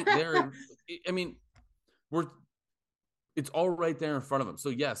all right there. I mean, it's all right there in front of him. So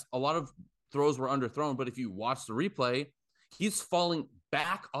yes, a lot of throws were underthrown, but if you watch the replay, he's falling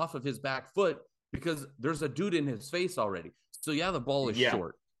back off of his back foot because there's a dude in his face already. So yeah, the ball is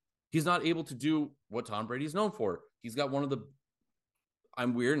short. He's not able to do what Tom Brady's known for. He's got one of the,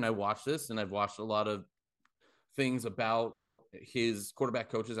 I'm weird and I watched this and I've watched a lot of things about his quarterback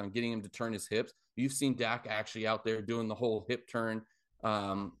coaches on getting him to turn his hips. You've seen Dak actually out there doing the whole hip turn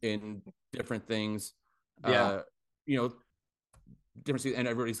in different things. Yeah. Different, and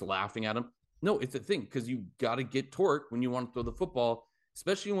everybody's laughing at him. No, it's a thing because you got to get torque when you want to throw the football,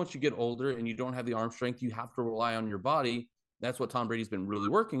 especially once you get older and you don't have the arm strength. You have to rely on your body. That's what Tom Brady's been really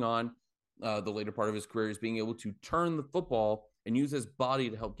working on the later part of his career is being able to turn the football and use his body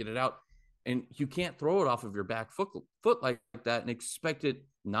to help get it out. And you can't throw it off of your back foot like that and expect it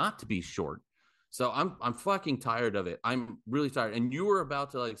not to be short. So I'm fucking tired of it. I'm really tired. And you were about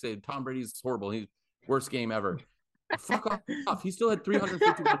to say Tom Brady's horrible. He's worst game ever. Fuck off. He still had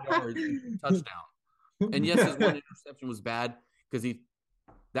 351 yards and a touchdown. And yes, his one interception was bad because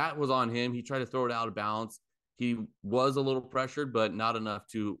that was on him. He tried to throw it out of balance. He was a little pressured, but not enough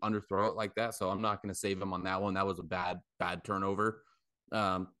to underthrow it like that. So I'm not going to save him on that one. That was a bad turnover.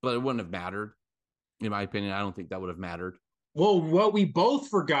 But it wouldn't have mattered. In my opinion, I don't think that would have mattered. Well, what we both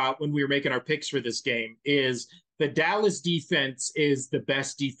forgot when we were making our picks for this game is the Dallas defense is the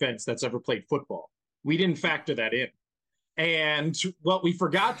best defense that's ever played football. We didn't factor that in. And what we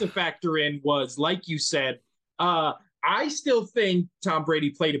forgot to factor in was, like you said, I still think Tom Brady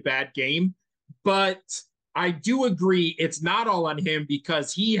played a bad game, but I do agree it's not all on him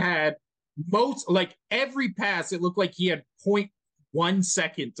because he had most, like every pass, it looked like he had 0.1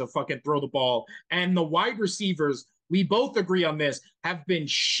 second to fucking throw the ball. And the wide receivers, we both agree on this, have been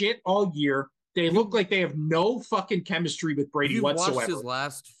shit all year. They If look you like they have no fucking chemistry with if Brady you've watched whatsoever. his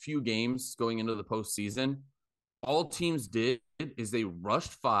last few games going into the postseason, all teams did is they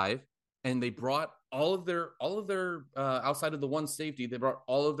rushed five and they brought all of their outside of the one safety, they brought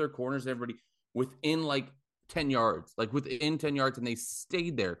all of their corners, everybody within like 10 yards, like within 10 yards, and they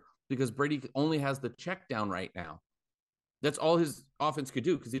stayed there because Brady only has the check down right now. That's all his offense could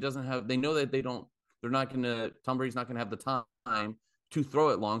do because he doesn't have, they know that they're not gonna, Tom Brady's not gonna have the time to throw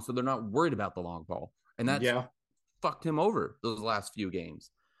it long, so they're not worried about the long ball. And that's Yeah. fucked him over those last few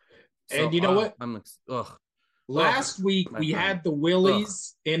games. So And you know what? I'm ugh. Last week My we friend. had the Ugh.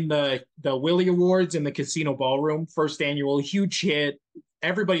 Willies in the Willie Awards in the Casino Ballroom, first annual, huge hit.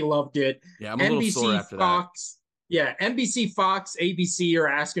 Everybody loved it. Yeah, I'm a little sore NBC after that. Fox, yeah, NBC Fox, ABC are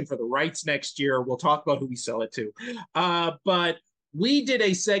asking for the rights next year. We'll talk about who we sell it to. But we did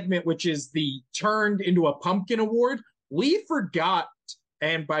a segment which is the turned into a pumpkin award. We forgot,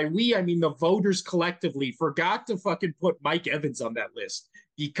 and by we I mean the voters collectively forgot to fucking put Mike Evans on that list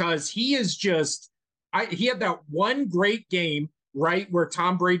because he is just he had that one great game, right, where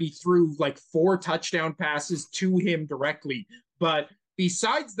Tom Brady threw like 4 touchdown passes to him directly. But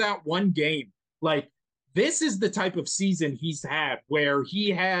besides that one game, like this is the type of season he's had where he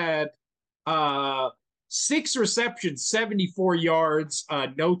had uh 6 receptions, 74 yards,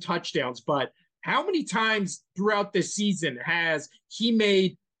 no touchdowns. But how many times throughout this season has he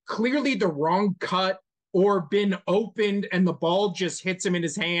made clearly the wrong cut or been opened and the ball just hits him in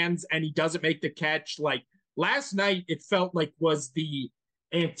his hands and he doesn't make the catch? Like last night, it felt like was the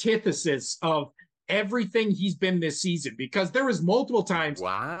antithesis of everything he's been this season because there was multiple times.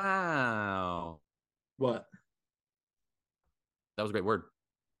 Wow. What? That was a great word.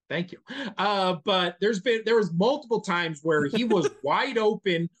 Thank you. But there was multiple times where he was wide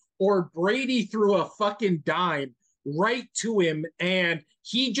open or Brady threw a fucking dime right to him and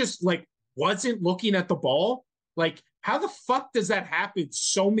he just like wasn't looking at the ball. Like, how the fuck does that happen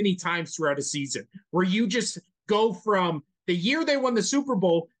so many times throughout a season where you just go from the year they won the Super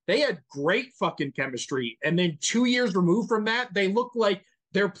Bowl, they had great fucking chemistry. And then 2 years removed from that, they look like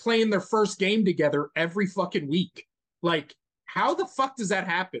they're playing their first game together every fucking week. Like, how the fuck does that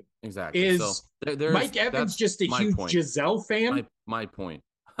happen? Exactly. So Is Mike Evans that's just a my huge point. Giselle fan? My point.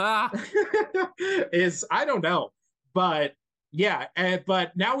 Ha! Is I don't know, but yeah.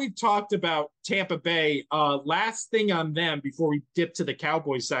 But now we've talked about Tampa Bay. Last thing on them before we dip to the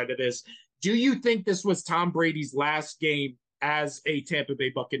Cowboys side of this. Do you think this was Tom Brady's last game as a Tampa Bay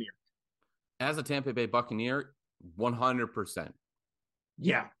Buccaneer? As a Tampa Bay Buccaneer, 100%.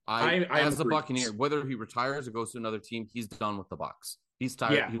 Yeah, I I'm as a agreed. Buccaneer, whether he retires or goes to another team, he's done with the Bucs. He's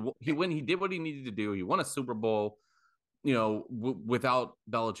tired. Yeah, He did what he needed to do. He won a Super Bowl, without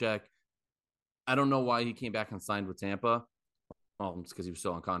Belichick. I don't know why he came back and signed with Tampa. Well, it's because he was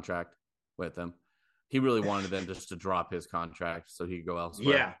still on contract with them. He really wanted them just to drop his contract so he could go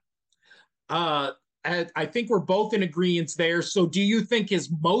elsewhere. yeah. Uh, I think we're both in agreement there. So, do you think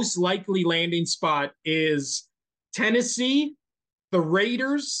his most likely landing spot is Tennessee, the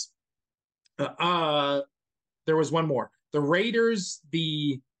Raiders? Uh, there was one more. The Raiders,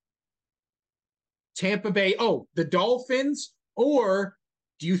 the Tampa Bay, the Dolphins, or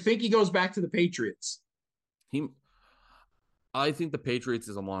do you think he goes back to the Patriots? He, I think the Patriots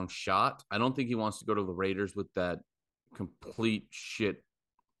is a long shot. I don't think he wants to go to the Raiders with that complete shit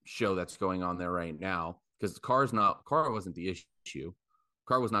show that's going on there right now because Carr wasn't the issue.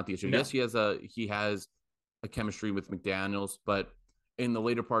 Carr was not the issue. No. Yes, he has a chemistry with McDaniels, but in the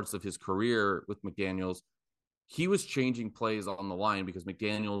later parts of his career with McDaniels, he was changing plays on the line because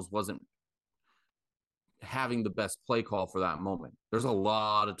McDaniels wasn't having the best play call for that moment. There's a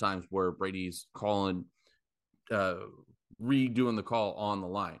lot of times where Brady's calling, redoing the call on the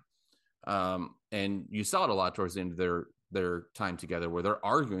line. And you saw it a lot towards the end of their time together where they're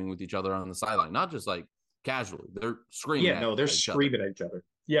arguing with each other on the sideline, not just like casually. They're screaming Yeah, no, they're screaming at each other.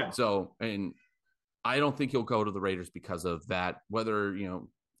 Yeah. So, and I don't think he'll go to the Raiders because of that. Whether,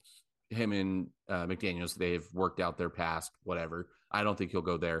 him and McDaniels, they've worked out their past, whatever. I don't think he'll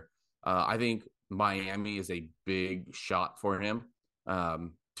go there. I think Miami is a big shot for him.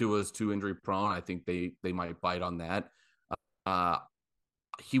 Tua's too injury prone. I think they might bite on that.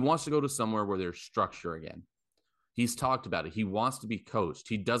 He wants to go to somewhere where there's structure again. He's talked about it. He wants to be coached.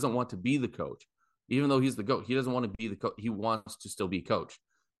 He doesn't want to be the coach. Even though he's the GOAT, he doesn't want to be the coach. He wants to still be coached.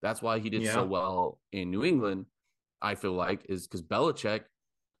 That's why he did so well in New England, I feel like, is because Belichick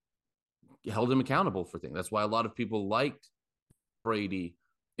held him accountable for things. That's why a lot of people liked Brady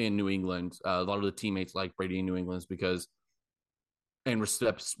in New England. A lot of the teammates like Brady in New England because and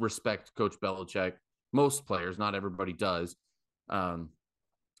respect Coach Belichick. Most players, not everybody does,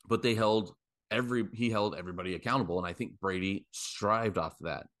 but he held everybody accountable, and I think Brady strived off of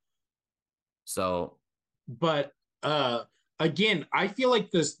that. So, but again, I feel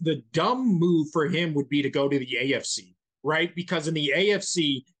like the dumb move for him would be to go to the AFC, right? Because in the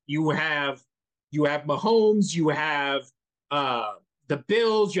AFC you have Mahomes, you have the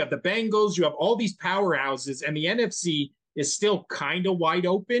Bills, you have the Bengals, you have all these powerhouses, and the NFC is still kind of wide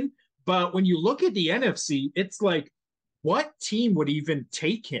open. But when you look at the NFC, it's like, what team would even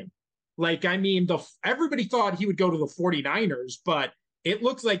take him? Like, I mean, everybody thought he would go to the 49ers, but it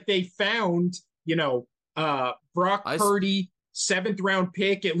looks like they found, Brock I Purdy, seventh round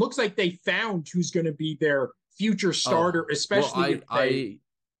pick. It looks like they found who's going to be their future starter, especially if they.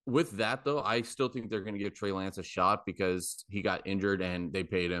 With that though, I still think they're going to give Trey Lance a shot because he got injured and they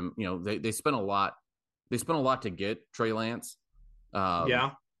paid him. They spent a lot. They spent a lot to get Trey Lance.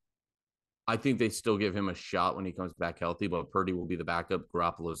 Yeah. I think they still give him a shot when he comes back healthy, but Purdy will be the backup.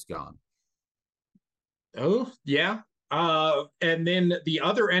 Garoppolo's gone. Oh, yeah. And then the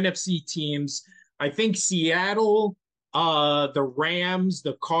other NFC teams, I think Seattle, the Rams,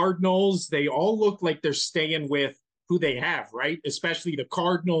 the Cardinals, they all look like they're staying with who they have, right? Especially the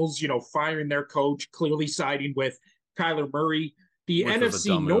Cardinals, firing their coach, clearly siding with Kyler Murray. The Which was a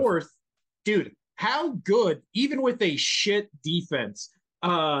NFC dumb move. North, dude, how good, even with a shit defense,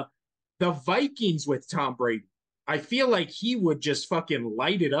 the Vikings with Tom Brady, I feel like he would just fucking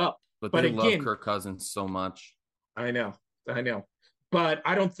light it up. But But they love again, Kirk Cousins so much. I know. But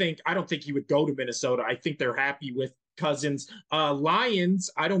I don't think he would go to Minnesota. I think they're happy with Cousins. Lions,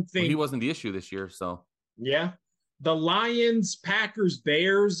 I don't think he wasn't the issue this year, so yeah. The Lions, Packers,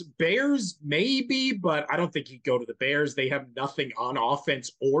 Bears maybe, but I don't think he'd go to the Bears. They have nothing on offense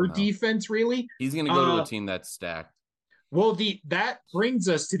or defense really. He's going to go to a team that's stacked. Well, that brings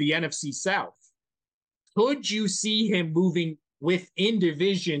us to the NFC South. Could you see him moving within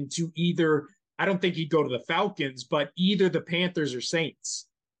division to either? I don't think he'd go to the Falcons, but either the Panthers or Saints.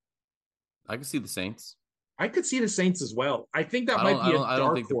 I could see the Saints. I could see the Saints as well. I think that might be a dark horse. I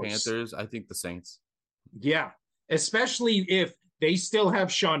don't think the Panthers. I think the Saints. Yeah, especially if they still have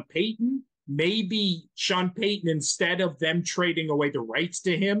Sean Payton. Maybe Sean Payton, instead of them trading away the rights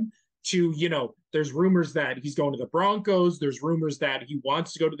to him, there's rumors that he's going to the Broncos. There's rumors that he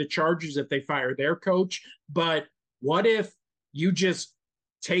wants to go to the Chargers if they fire their coach. But what if you just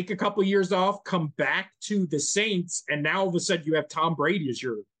take a couple of years off, come back to the Saints, and now all of a sudden you have Tom Brady as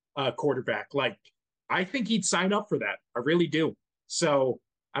your quarterback? Like, I think he'd sign up for that. I really do. So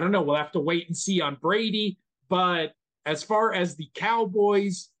I don't know. We'll have to wait and see on Brady. But as far as the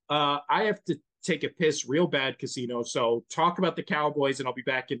Cowboys, I have to take a piss real bad, Casino. So talk about the Cowboys, and I'll be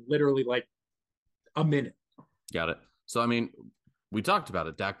back in literally like a minute. Got it. So, I mean, we talked about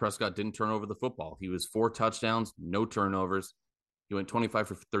it. Dak Prescott didn't turn over the football. He was 4 touchdowns, no turnovers. He went 25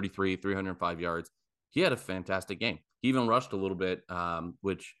 for 33, 305 yards. He had a fantastic game. He even rushed a little bit,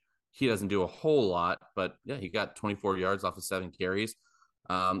 which he doesn't do a whole lot. But, yeah, he got 24 yards off of 7 carries.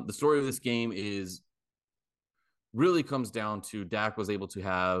 The story of this game really comes down to Dak was able to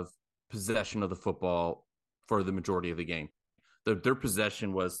have possession of the football for the majority of the game. Their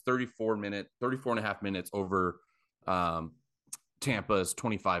possession was 34 and a half minutes over Tampa's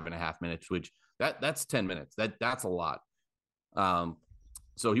 25 and a half minutes, which that's 10 minutes. That's a lot.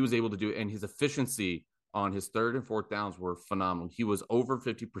 So he was able to do it, and his efficiency on his 3rd and 4th downs were phenomenal. He was over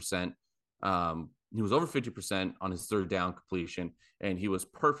 50%. He was over 50% on his 3rd down completion, and he was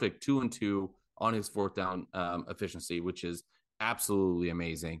perfect 2-2 on his 4th down efficiency, which is absolutely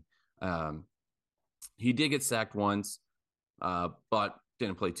amazing. He did get sacked once, but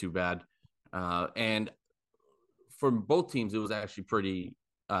didn't play too bad. And for both teams, it was actually pretty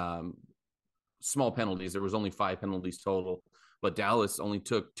small penalties. There was only 5 penalties total, but Dallas only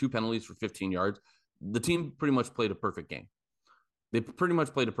took 2 penalties for 15 yards. The team pretty much played a perfect game. They pretty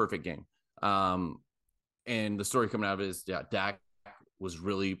much played a perfect game. And the story coming out of it is, yeah, Dak was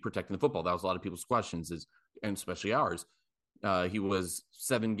really protecting the football. That was a lot of people's questions, and especially ours. He was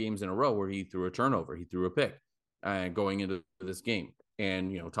 7 games in a row where he threw a turnover. He threw a pick going into this game.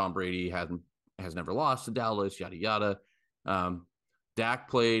 And, Tom Brady has never lost to Dallas, yada, yada. Dak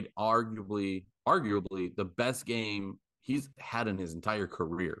played arguably the best game he's had in his entire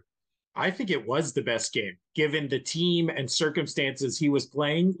career. I think it was the best game, given the team and circumstances he was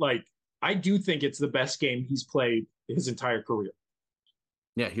playing. Like, I do think it's the best game he's played his entire career.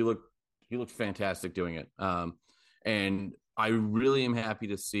 Yeah, he looked fantastic doing it. And I really am happy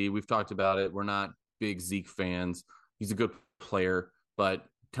to see. We've talked about it. We're not big Zeke fans. He's a good player, but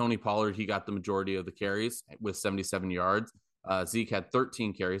Tony Pollard, he got the majority of the carries with 77 yards. Zeke had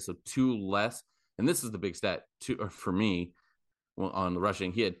 13 carries, so two less. And this is the big stat for me on the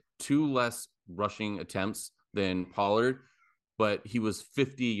rushing. He had two less rushing attempts than Pollard, but he was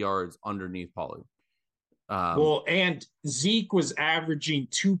 50 yards underneath Pollard. Well, and Zeke was averaging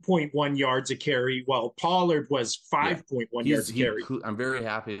 2.1 yards a carry, while Pollard was Yeah, 5.1 yards a carry. I'm very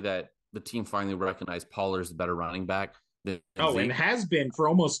happy that the team finally recognized Pollard's the better running back than Oh, and Zeke. has been for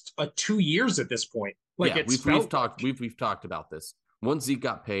almost 2 years at this point. Like Yeah, it's we've talked we've talked about this. Once Zeke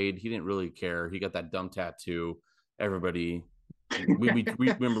got paid, he didn't really care. He got that dumb tattoo. Everybody, we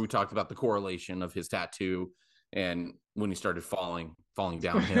remember we talked about the correlation of his tattoo, and when he started falling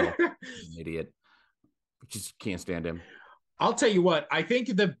downhill, an idiot. Just can't stand him. I'll tell you what, I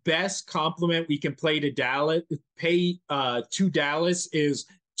think the best compliment we can pay to Dallas is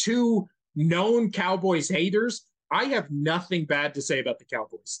two known Cowboys haters. I have nothing bad to say about the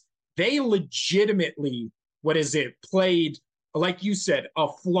Cowboys. They legitimately, played, like you said, a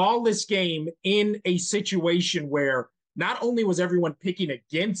flawless game in a situation where not only was everyone picking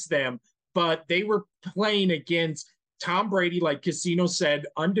against them, but they were playing against Tom Brady, like Casino said,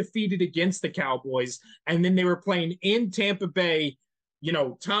 undefeated against the Cowboys. And then they were playing in Tampa Bay. You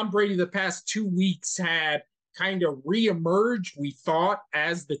know, Tom Brady the past 2 weeks had kind of reemerged, we thought,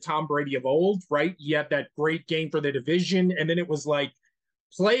 as the Tom Brady of old, right? He had that great game for the division. And then it was like,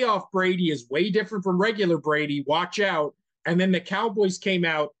 playoff Brady is way different from regular Brady. Watch out. And then the Cowboys came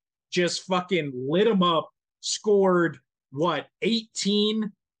out, just fucking lit them up, scored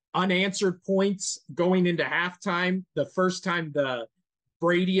 18 unanswered points going into halftime. The first time the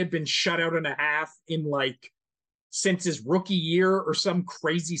Brady had been shut out in a half in since his rookie year or some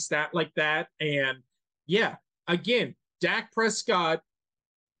crazy stat like that. And yeah, again, Dak Prescott,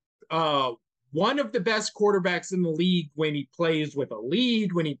 one of the best quarterbacks in the league when he plays with a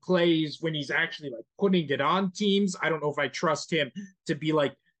lead, when he's actually putting it on teams. I don't know if I trust him to be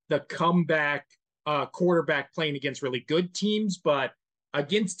the comeback quarterback playing against really good teams, but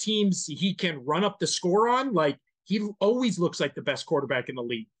against teams he can run up the score on, he always looks like the best quarterback in the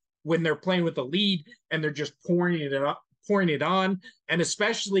league when they're playing with a lead and they're just pouring it on. And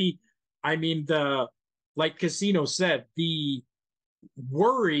especially, I mean, like Casino said, the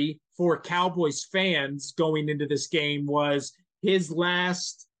worry for Cowboys fans going into this game was his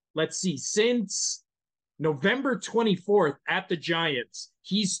last, since November 24th at the Giants,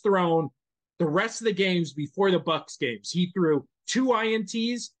 he's thrown the rest of the games before the Bucs games. He threw 2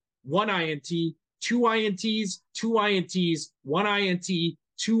 INTs, 1 INT, 2 INTs, 2 INTs, 1 INT,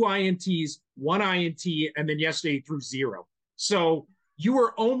 2 INTs, 1 INT, and then yesterday he threw 0. So you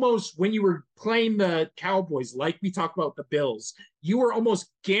were almost, when you were playing the Cowboys, like we talked about the Bills, you were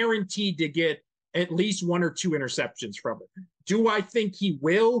almost guaranteed to get at least 1 or 2 interceptions from it. Do I think he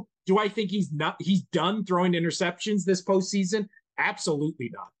will? Do I think he's done throwing interceptions this postseason? Absolutely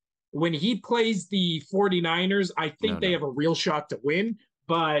not. When he plays the 49ers, I think they have a real shot to win,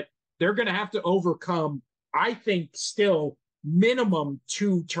 but they're going to have to overcome, I think, still minimum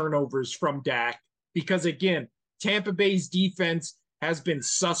 2 turnovers from Dak, because again, Tampa Bay's defense has been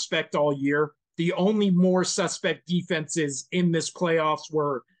suspect all year. The only more suspect defenses in this playoffs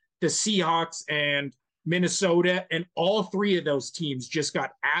were the Seahawks and Minnesota, and all 3 of those teams just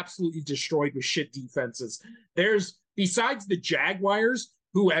got absolutely destroyed with shit defenses. Besides the Jaguars,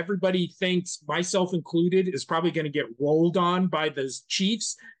 who everybody thinks, myself included, is probably going to get rolled on by the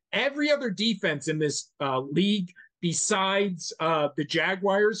Chiefs, every other defense in this league, besides the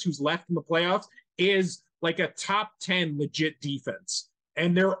Jaguars, who's left in the playoffs, is a top 10 legit defense.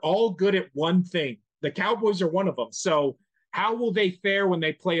 And they're all good at one thing. The Cowboys are one of them. So how will they fare when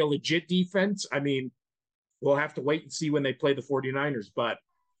they play a legit defense? I mean, we'll have to wait and see when they play the 49ers. But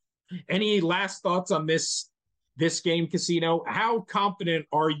any last thoughts on this game, Casino? How confident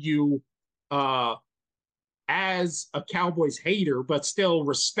are you as a Cowboys hater, but still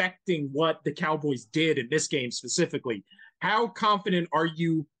respecting what the Cowboys did in this game specifically? How confident are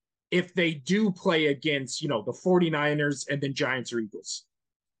you if they do play against, the 49ers and then Giants or Eagles?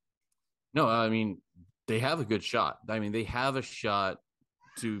 No, I mean, they have a good shot. I mean, they have a shot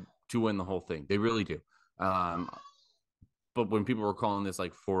to win the whole thing. They really do. But when people were calling this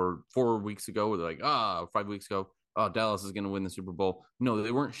 4 weeks ago, they're 5 weeks ago, Dallas is going to win the Super Bowl. No,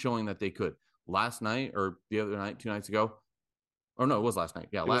 they weren't showing that they could. Last night or the other night, 2 nights ago, or no, it was last night.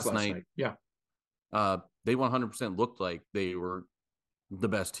 Yeah, last night. Yeah. They 100% looked like they were the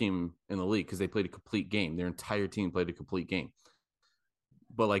best team in the league because they played a complete game. Their entire team played a complete game.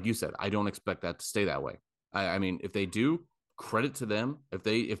 But like you said, I don't expect that to stay that way. I mean, if they do, credit to them. If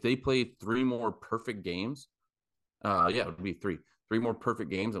they play 3 more perfect games, it would be three more perfect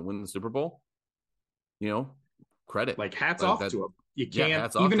games and win the Super Bowl. Credit. Like hats Like off that. to them. You Yeah, can't,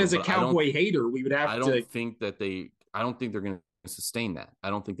 hats off even to as them. a But I don't. Cowboy hater, we would have I to. don't think that I don't think they're going to sustain that. I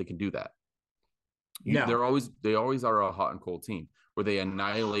don't think they can do that. No. They always are a hot and cold team where they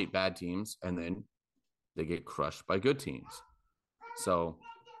annihilate bad teams and then they get crushed by good teams. So,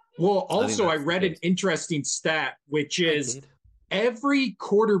 well, also I read an interesting stat, which is every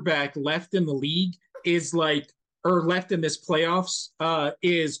quarterback left in the league is left in this playoffs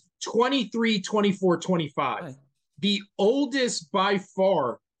is 23, 24, 25. Right. The oldest by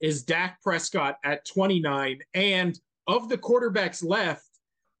far is Dak Prescott at 29. And of the quarterbacks left,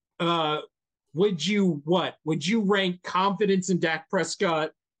 would you rank confidence in Dak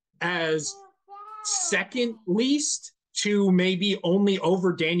Prescott as second least to maybe only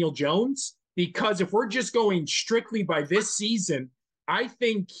over Daniel Jones? Because if we're just going strictly by this season, I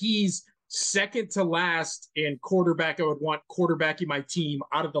think he's second to last in quarterback. I would want quarterbacking my team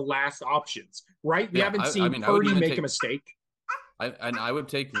out of the last options, right? We haven't seen Purdy make a mistake. I would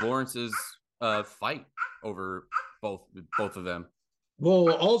take Lawrence's fight over both of them.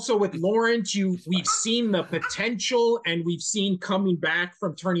 Well, also with Lawrence, we've seen the potential and we've seen coming back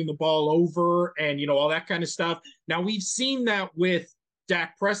from turning the ball over and, all that kind of stuff. Now, we've seen that with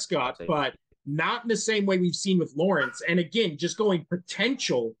Dak Prescott, but not in the same way we've seen with Lawrence. And again, just going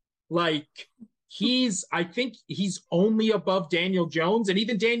potential, I think he's only above Daniel Jones. And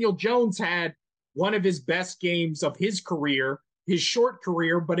even Daniel Jones had one of his best games of his career, his short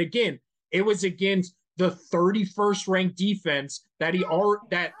career. But again, it was against the 31st ranked defense that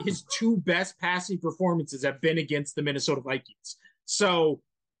his 2 best passing performances have been against the Minnesota Vikings. So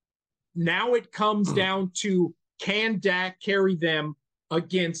now it comes down to, can Dak carry them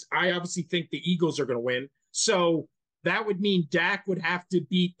against, I obviously think the Eagles are going to win. So that would mean Dak would have to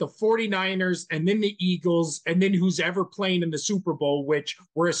beat the 49ers and then the Eagles and then who's ever playing in the Super Bowl, which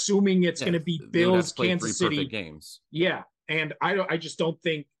we're assuming it's going to be Bills, Kansas City. Games. Yeah. And I just don't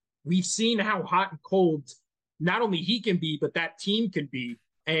think we've seen how hot and cold not only he can be, but that team can be.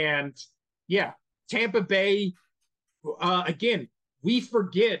 And yeah, Tampa Bay, again, we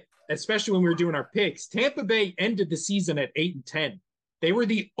forget, especially when we were doing our picks, Tampa Bay ended the season at 8-10. They were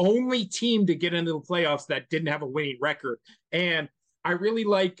the only team to get into the playoffs that didn't have a winning record. And I really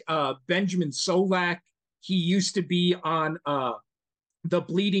like Benjamin Solak. He used to be on the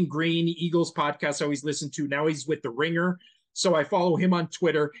Bleeding Green Eagles podcast I always listen to. Now he's with The Ringer. So I follow him on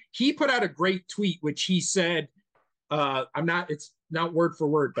Twitter. He put out a great tweet, which he said, it's not word for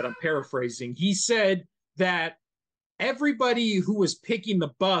word, but I'm paraphrasing. He said that everybody who was picking the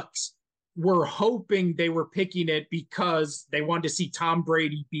Bucs were hoping they were picking it because they wanted to see Tom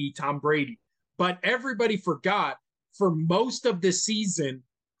Brady be Tom Brady. But everybody forgot for most of the season,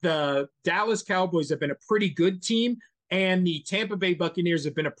 the Dallas Cowboys have been a pretty good team and the Tampa Bay Buccaneers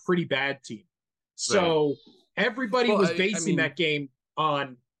have been a pretty bad team. So everybody was basing that game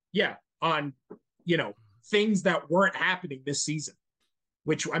on things that weren't happening this season,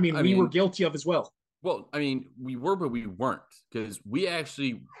 which we were guilty of as well. Well, we were, but we weren't, because we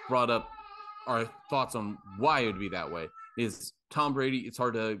actually brought up our thoughts on why it would be that way. Is Tom Brady, it's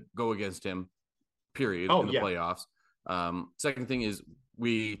hard to go against him, period, in the playoffs. Second thing is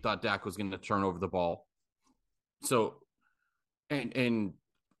we thought Dak was going to turn over the ball. So, and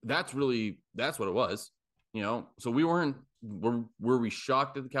that's what it was, So we were we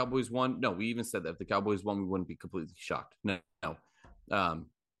shocked that the Cowboys won? No, we even said that if the Cowboys won, we wouldn't be completely shocked. No.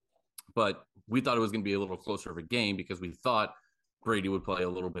 But we thought it was going to be a little closer of a game because we thought Brady would play a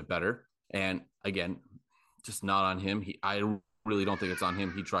little bit better. And again, just not on him. I really don't think it's on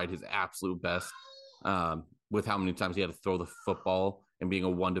him. He tried his absolute best with how many times he had to throw the football and being a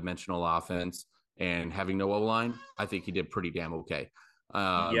one-dimensional offense and having no O-line. I think he did pretty damn okay.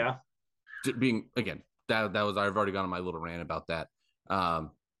 Being, again, that was, I've already gone on my little rant about that.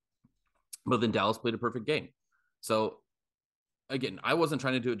 But then Dallas played a perfect game. So again, I wasn't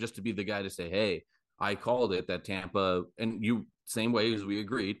trying to do it just to be the guy to say, hey, I called it that Tampa, and you, same way as we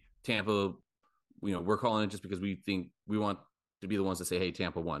agreed, Tampa, we're calling it just because we think we want to be the ones to say, hey,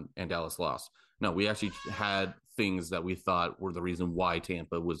 Tampa won and Dallas lost. No, we actually had things that we thought were the reason why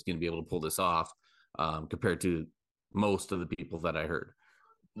Tampa was going to be able to pull this off compared to most of the people that I heard.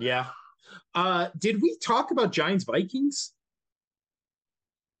 Yeah. Did we talk about Giants Vikings?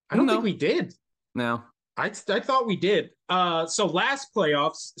 I don't think we did. No. I thought we did. So last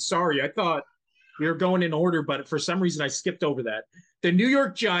playoffs, sorry, I thought we were going in order, but for some reason I skipped over that. The New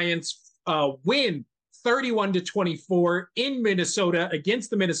York Giants win 31-24 in Minnesota against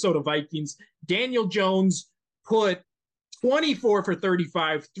the Minnesota Vikings. Daniel Jones put 24 for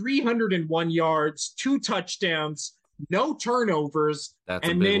 35, 301 yards, 2 touchdowns, no turnovers. That's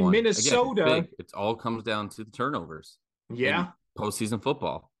a And big then one. Again, it's Minnesota, big. It all comes down to the turnovers in yeah. postseason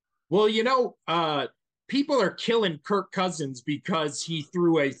football. Well, people are killing Kirk Cousins because he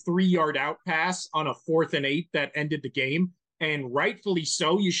threw a 3 yard out pass on a 4th and 8 that ended the game. And rightfully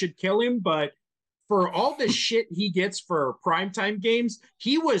so, you should kill him. But for all the shit he gets for primetime games,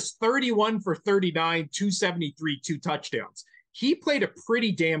 he was 31 for 39, 273, 2 touchdowns. He played a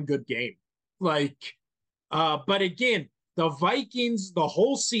pretty damn good game. But again, the Vikings, the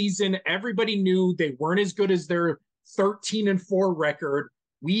whole season, everybody knew they weren't as good as their 13-4 record.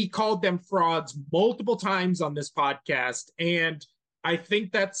 We called them frauds multiple times on this podcast, and I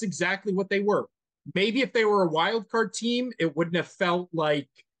think that's exactly what they were. Maybe if they were a wild card team, it wouldn't have felt like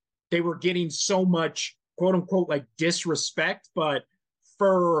they were getting so much quote unquote like disrespect. But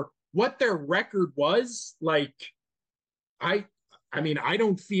for what their record was, I I mean, I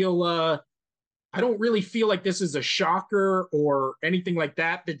don't really feel like this is a shocker or anything like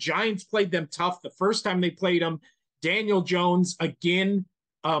that. The Giants played them tough the first time they played them. Daniel Jones, again,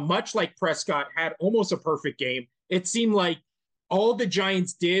 much like Prescott, had almost a perfect game. It seemed like all the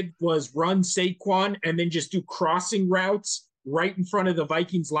Giants did was run Saquon and then just do crossing routes right in front of the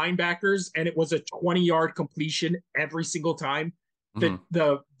Vikings linebackers, and it was a 20-yard completion every single time. Mm-hmm.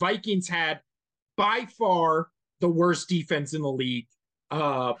 The Vikings had by far the worst defense in the league.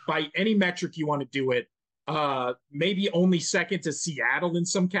 By any metric you want to do it, maybe only second to Seattle in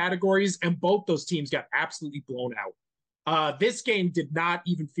some categories, and both those teams got absolutely blown out. This game did not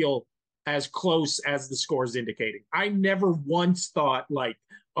even feel as close as the scores indicating. I never once thought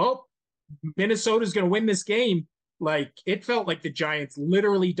oh, Minnesota's going to win this game. It felt like the Giants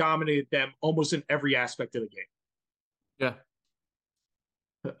literally dominated them almost in every aspect of the game. Yeah.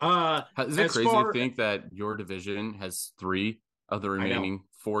 Is it crazy to think that your division has 3 of the remaining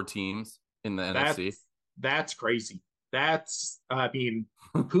 4 teams in the NFC? That's crazy.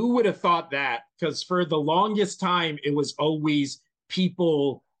 Who would have thought that? Because for the longest time, it was always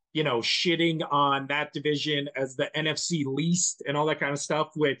people, shitting on that division as the NFC least and all that kind of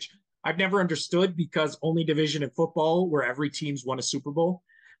stuff, which I've never understood because only division in football where every team's won a Super Bowl.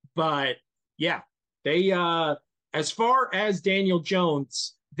 But yeah, they, as far as Daniel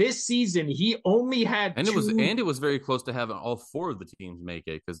Jones, this season he only had it was very close to having all 4 of the teams make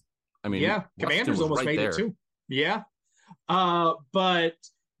it because Commanders almost made it too. But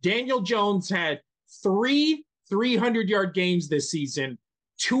Daniel Jones had 3 300-yard games this season.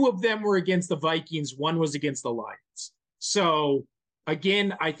 2 of them were against the Vikings. 1 was against the Lions. So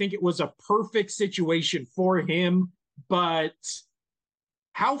again, I think it was a perfect situation for him. But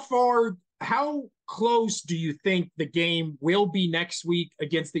how close do you think the game will be next week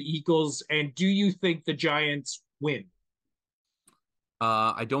against the Eagles? And do you think the Giants win?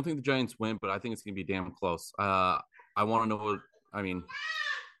 I don't think the Giants win, but I think it's going to be damn close. I want to know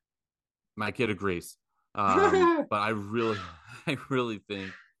my kid agrees. But I really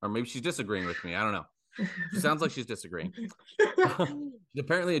think, or maybe she's disagreeing with me. I don't know. She sounds like she's disagreeing. She's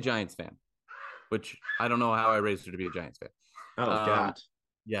apparently a Giants fan, which I don't know how I raised her to be a Giants fan. Oh, God.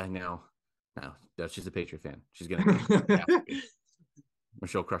 Yeah, no, she's a Patriot fan. She's gonna be. Or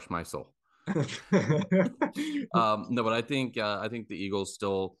she'll crush my soul. No, but I think the Eagles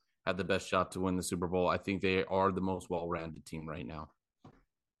still have the best shot to win the Super Bowl. I think they are the most well-rounded team right now.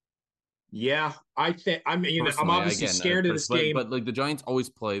 Yeah, I'm obviously scared of this game, but the Giants always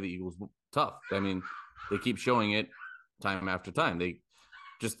play the Eagles tough. I mean, they keep showing it time after time. They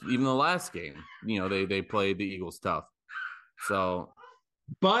just even the last game, they played the Eagles tough. So,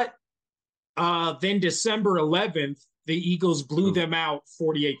 but then December 11th, the Eagles blew them out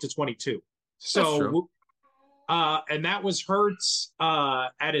 48-22. So, and that was Hurts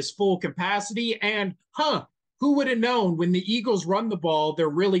at his full capacity. And who would have known when the Eagles run the ball, they're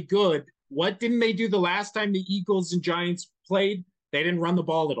really good. What didn't they do the last time the Eagles and Giants played? They didn't run the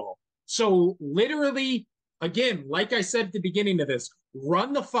ball at all. So literally, again, like I said at the beginning of this,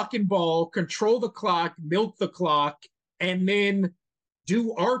 run the fucking ball, control the clock, milk the clock, and then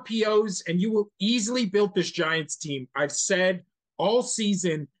do RPOs, and you will easily build this Giants team. I've said all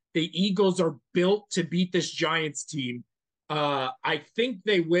season the Eagles are built to beat this Giants team. I think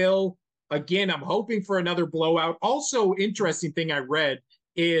they will. Again, I'm hoping for another blowout. Also, interesting thing I read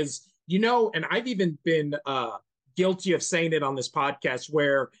is, and I've even been guilty of saying it on this podcast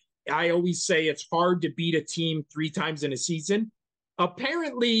where I always say it's hard to beat a team 3 times in a season.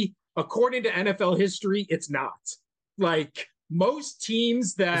 Apparently, according to NFL history, it's not. Most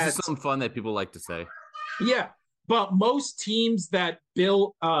teams that... This is some fun that people like to say. Yeah, but most teams that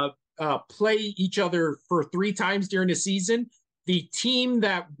built play each other for 3 times during the season, the team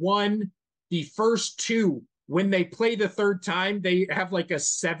that won the first 2, when they play the 3rd time, they have like a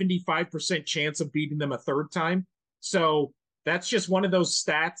 75% chance of beating them a 3rd time. So that's just one of those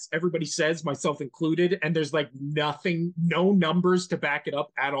stats everybody says, myself included, and there's like nothing, no numbers to back it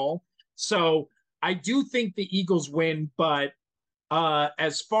up at all. So I do think the Eagles win, but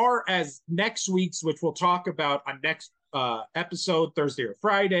as far as next week's, which we'll talk about on next episode, Thursday or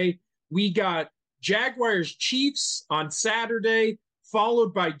Friday, we got Jaguars Chiefs on Saturday,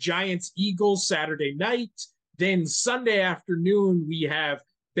 followed by Giants Eagles Saturday night. Then Sunday afternoon, we have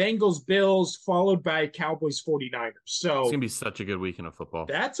Bengals Bills, followed by Cowboys 49ers. So it's going to be such a good weekend of football.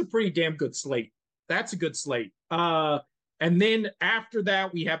 That's a pretty damn good slate. That's a good slate. And then after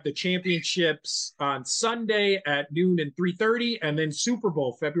that, we have the championships on Sunday at noon and 3:30, and then Super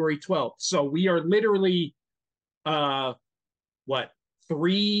Bowl February 12th. So we are literally,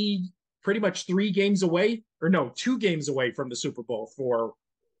 pretty much 3 games away, or no, 2 games away from the Super Bowl for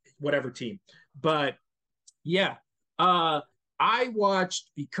whatever team. But yeah, I watched,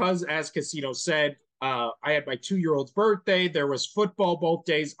 because as Casino said, I had my 2-year-old's birthday. There was football both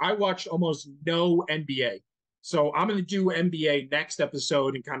days. I watched almost no NBA. So I'm going to do NBA next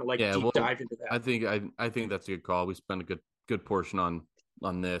episode and kind of dive into that. I think that's a good call. We spent a good portion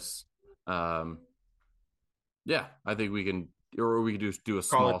on this. I think we can, or we could just do a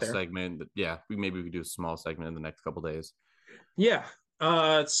small segment. Yeah, maybe we could do a small segment in the next couple of days. Yeah.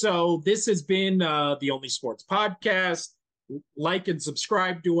 So this has been the Only Sports Podcast. Like and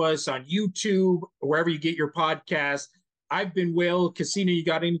subscribe to us on YouTube, wherever you get your podcast. I've been Will. Casino, you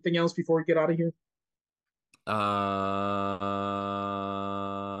got anything else before we get out of here?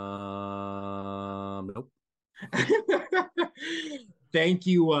 Nope. Thank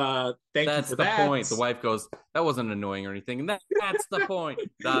you. That's you for the that. point. The wife goes, that wasn't annoying or anything. That's the point.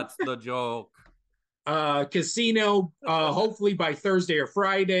 That's the joke. Casino, hopefully by Thursday or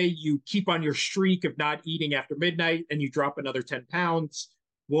Friday, you keep on your streak of not eating after midnight and you drop another 10 pounds.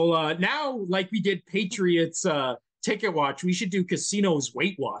 Well, now, like we did Patriots Ticket Watch, we should do Casino's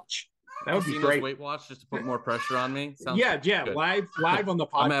Weight Watch. That would be great. Weight Watch, just to put more pressure on me. Sounds yeah, good. live on the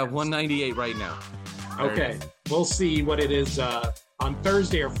podcast. I'm at 198 right now. Okay, we'll see what it is on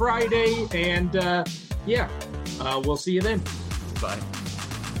Thursday or Friday, and we'll see you then. Bye.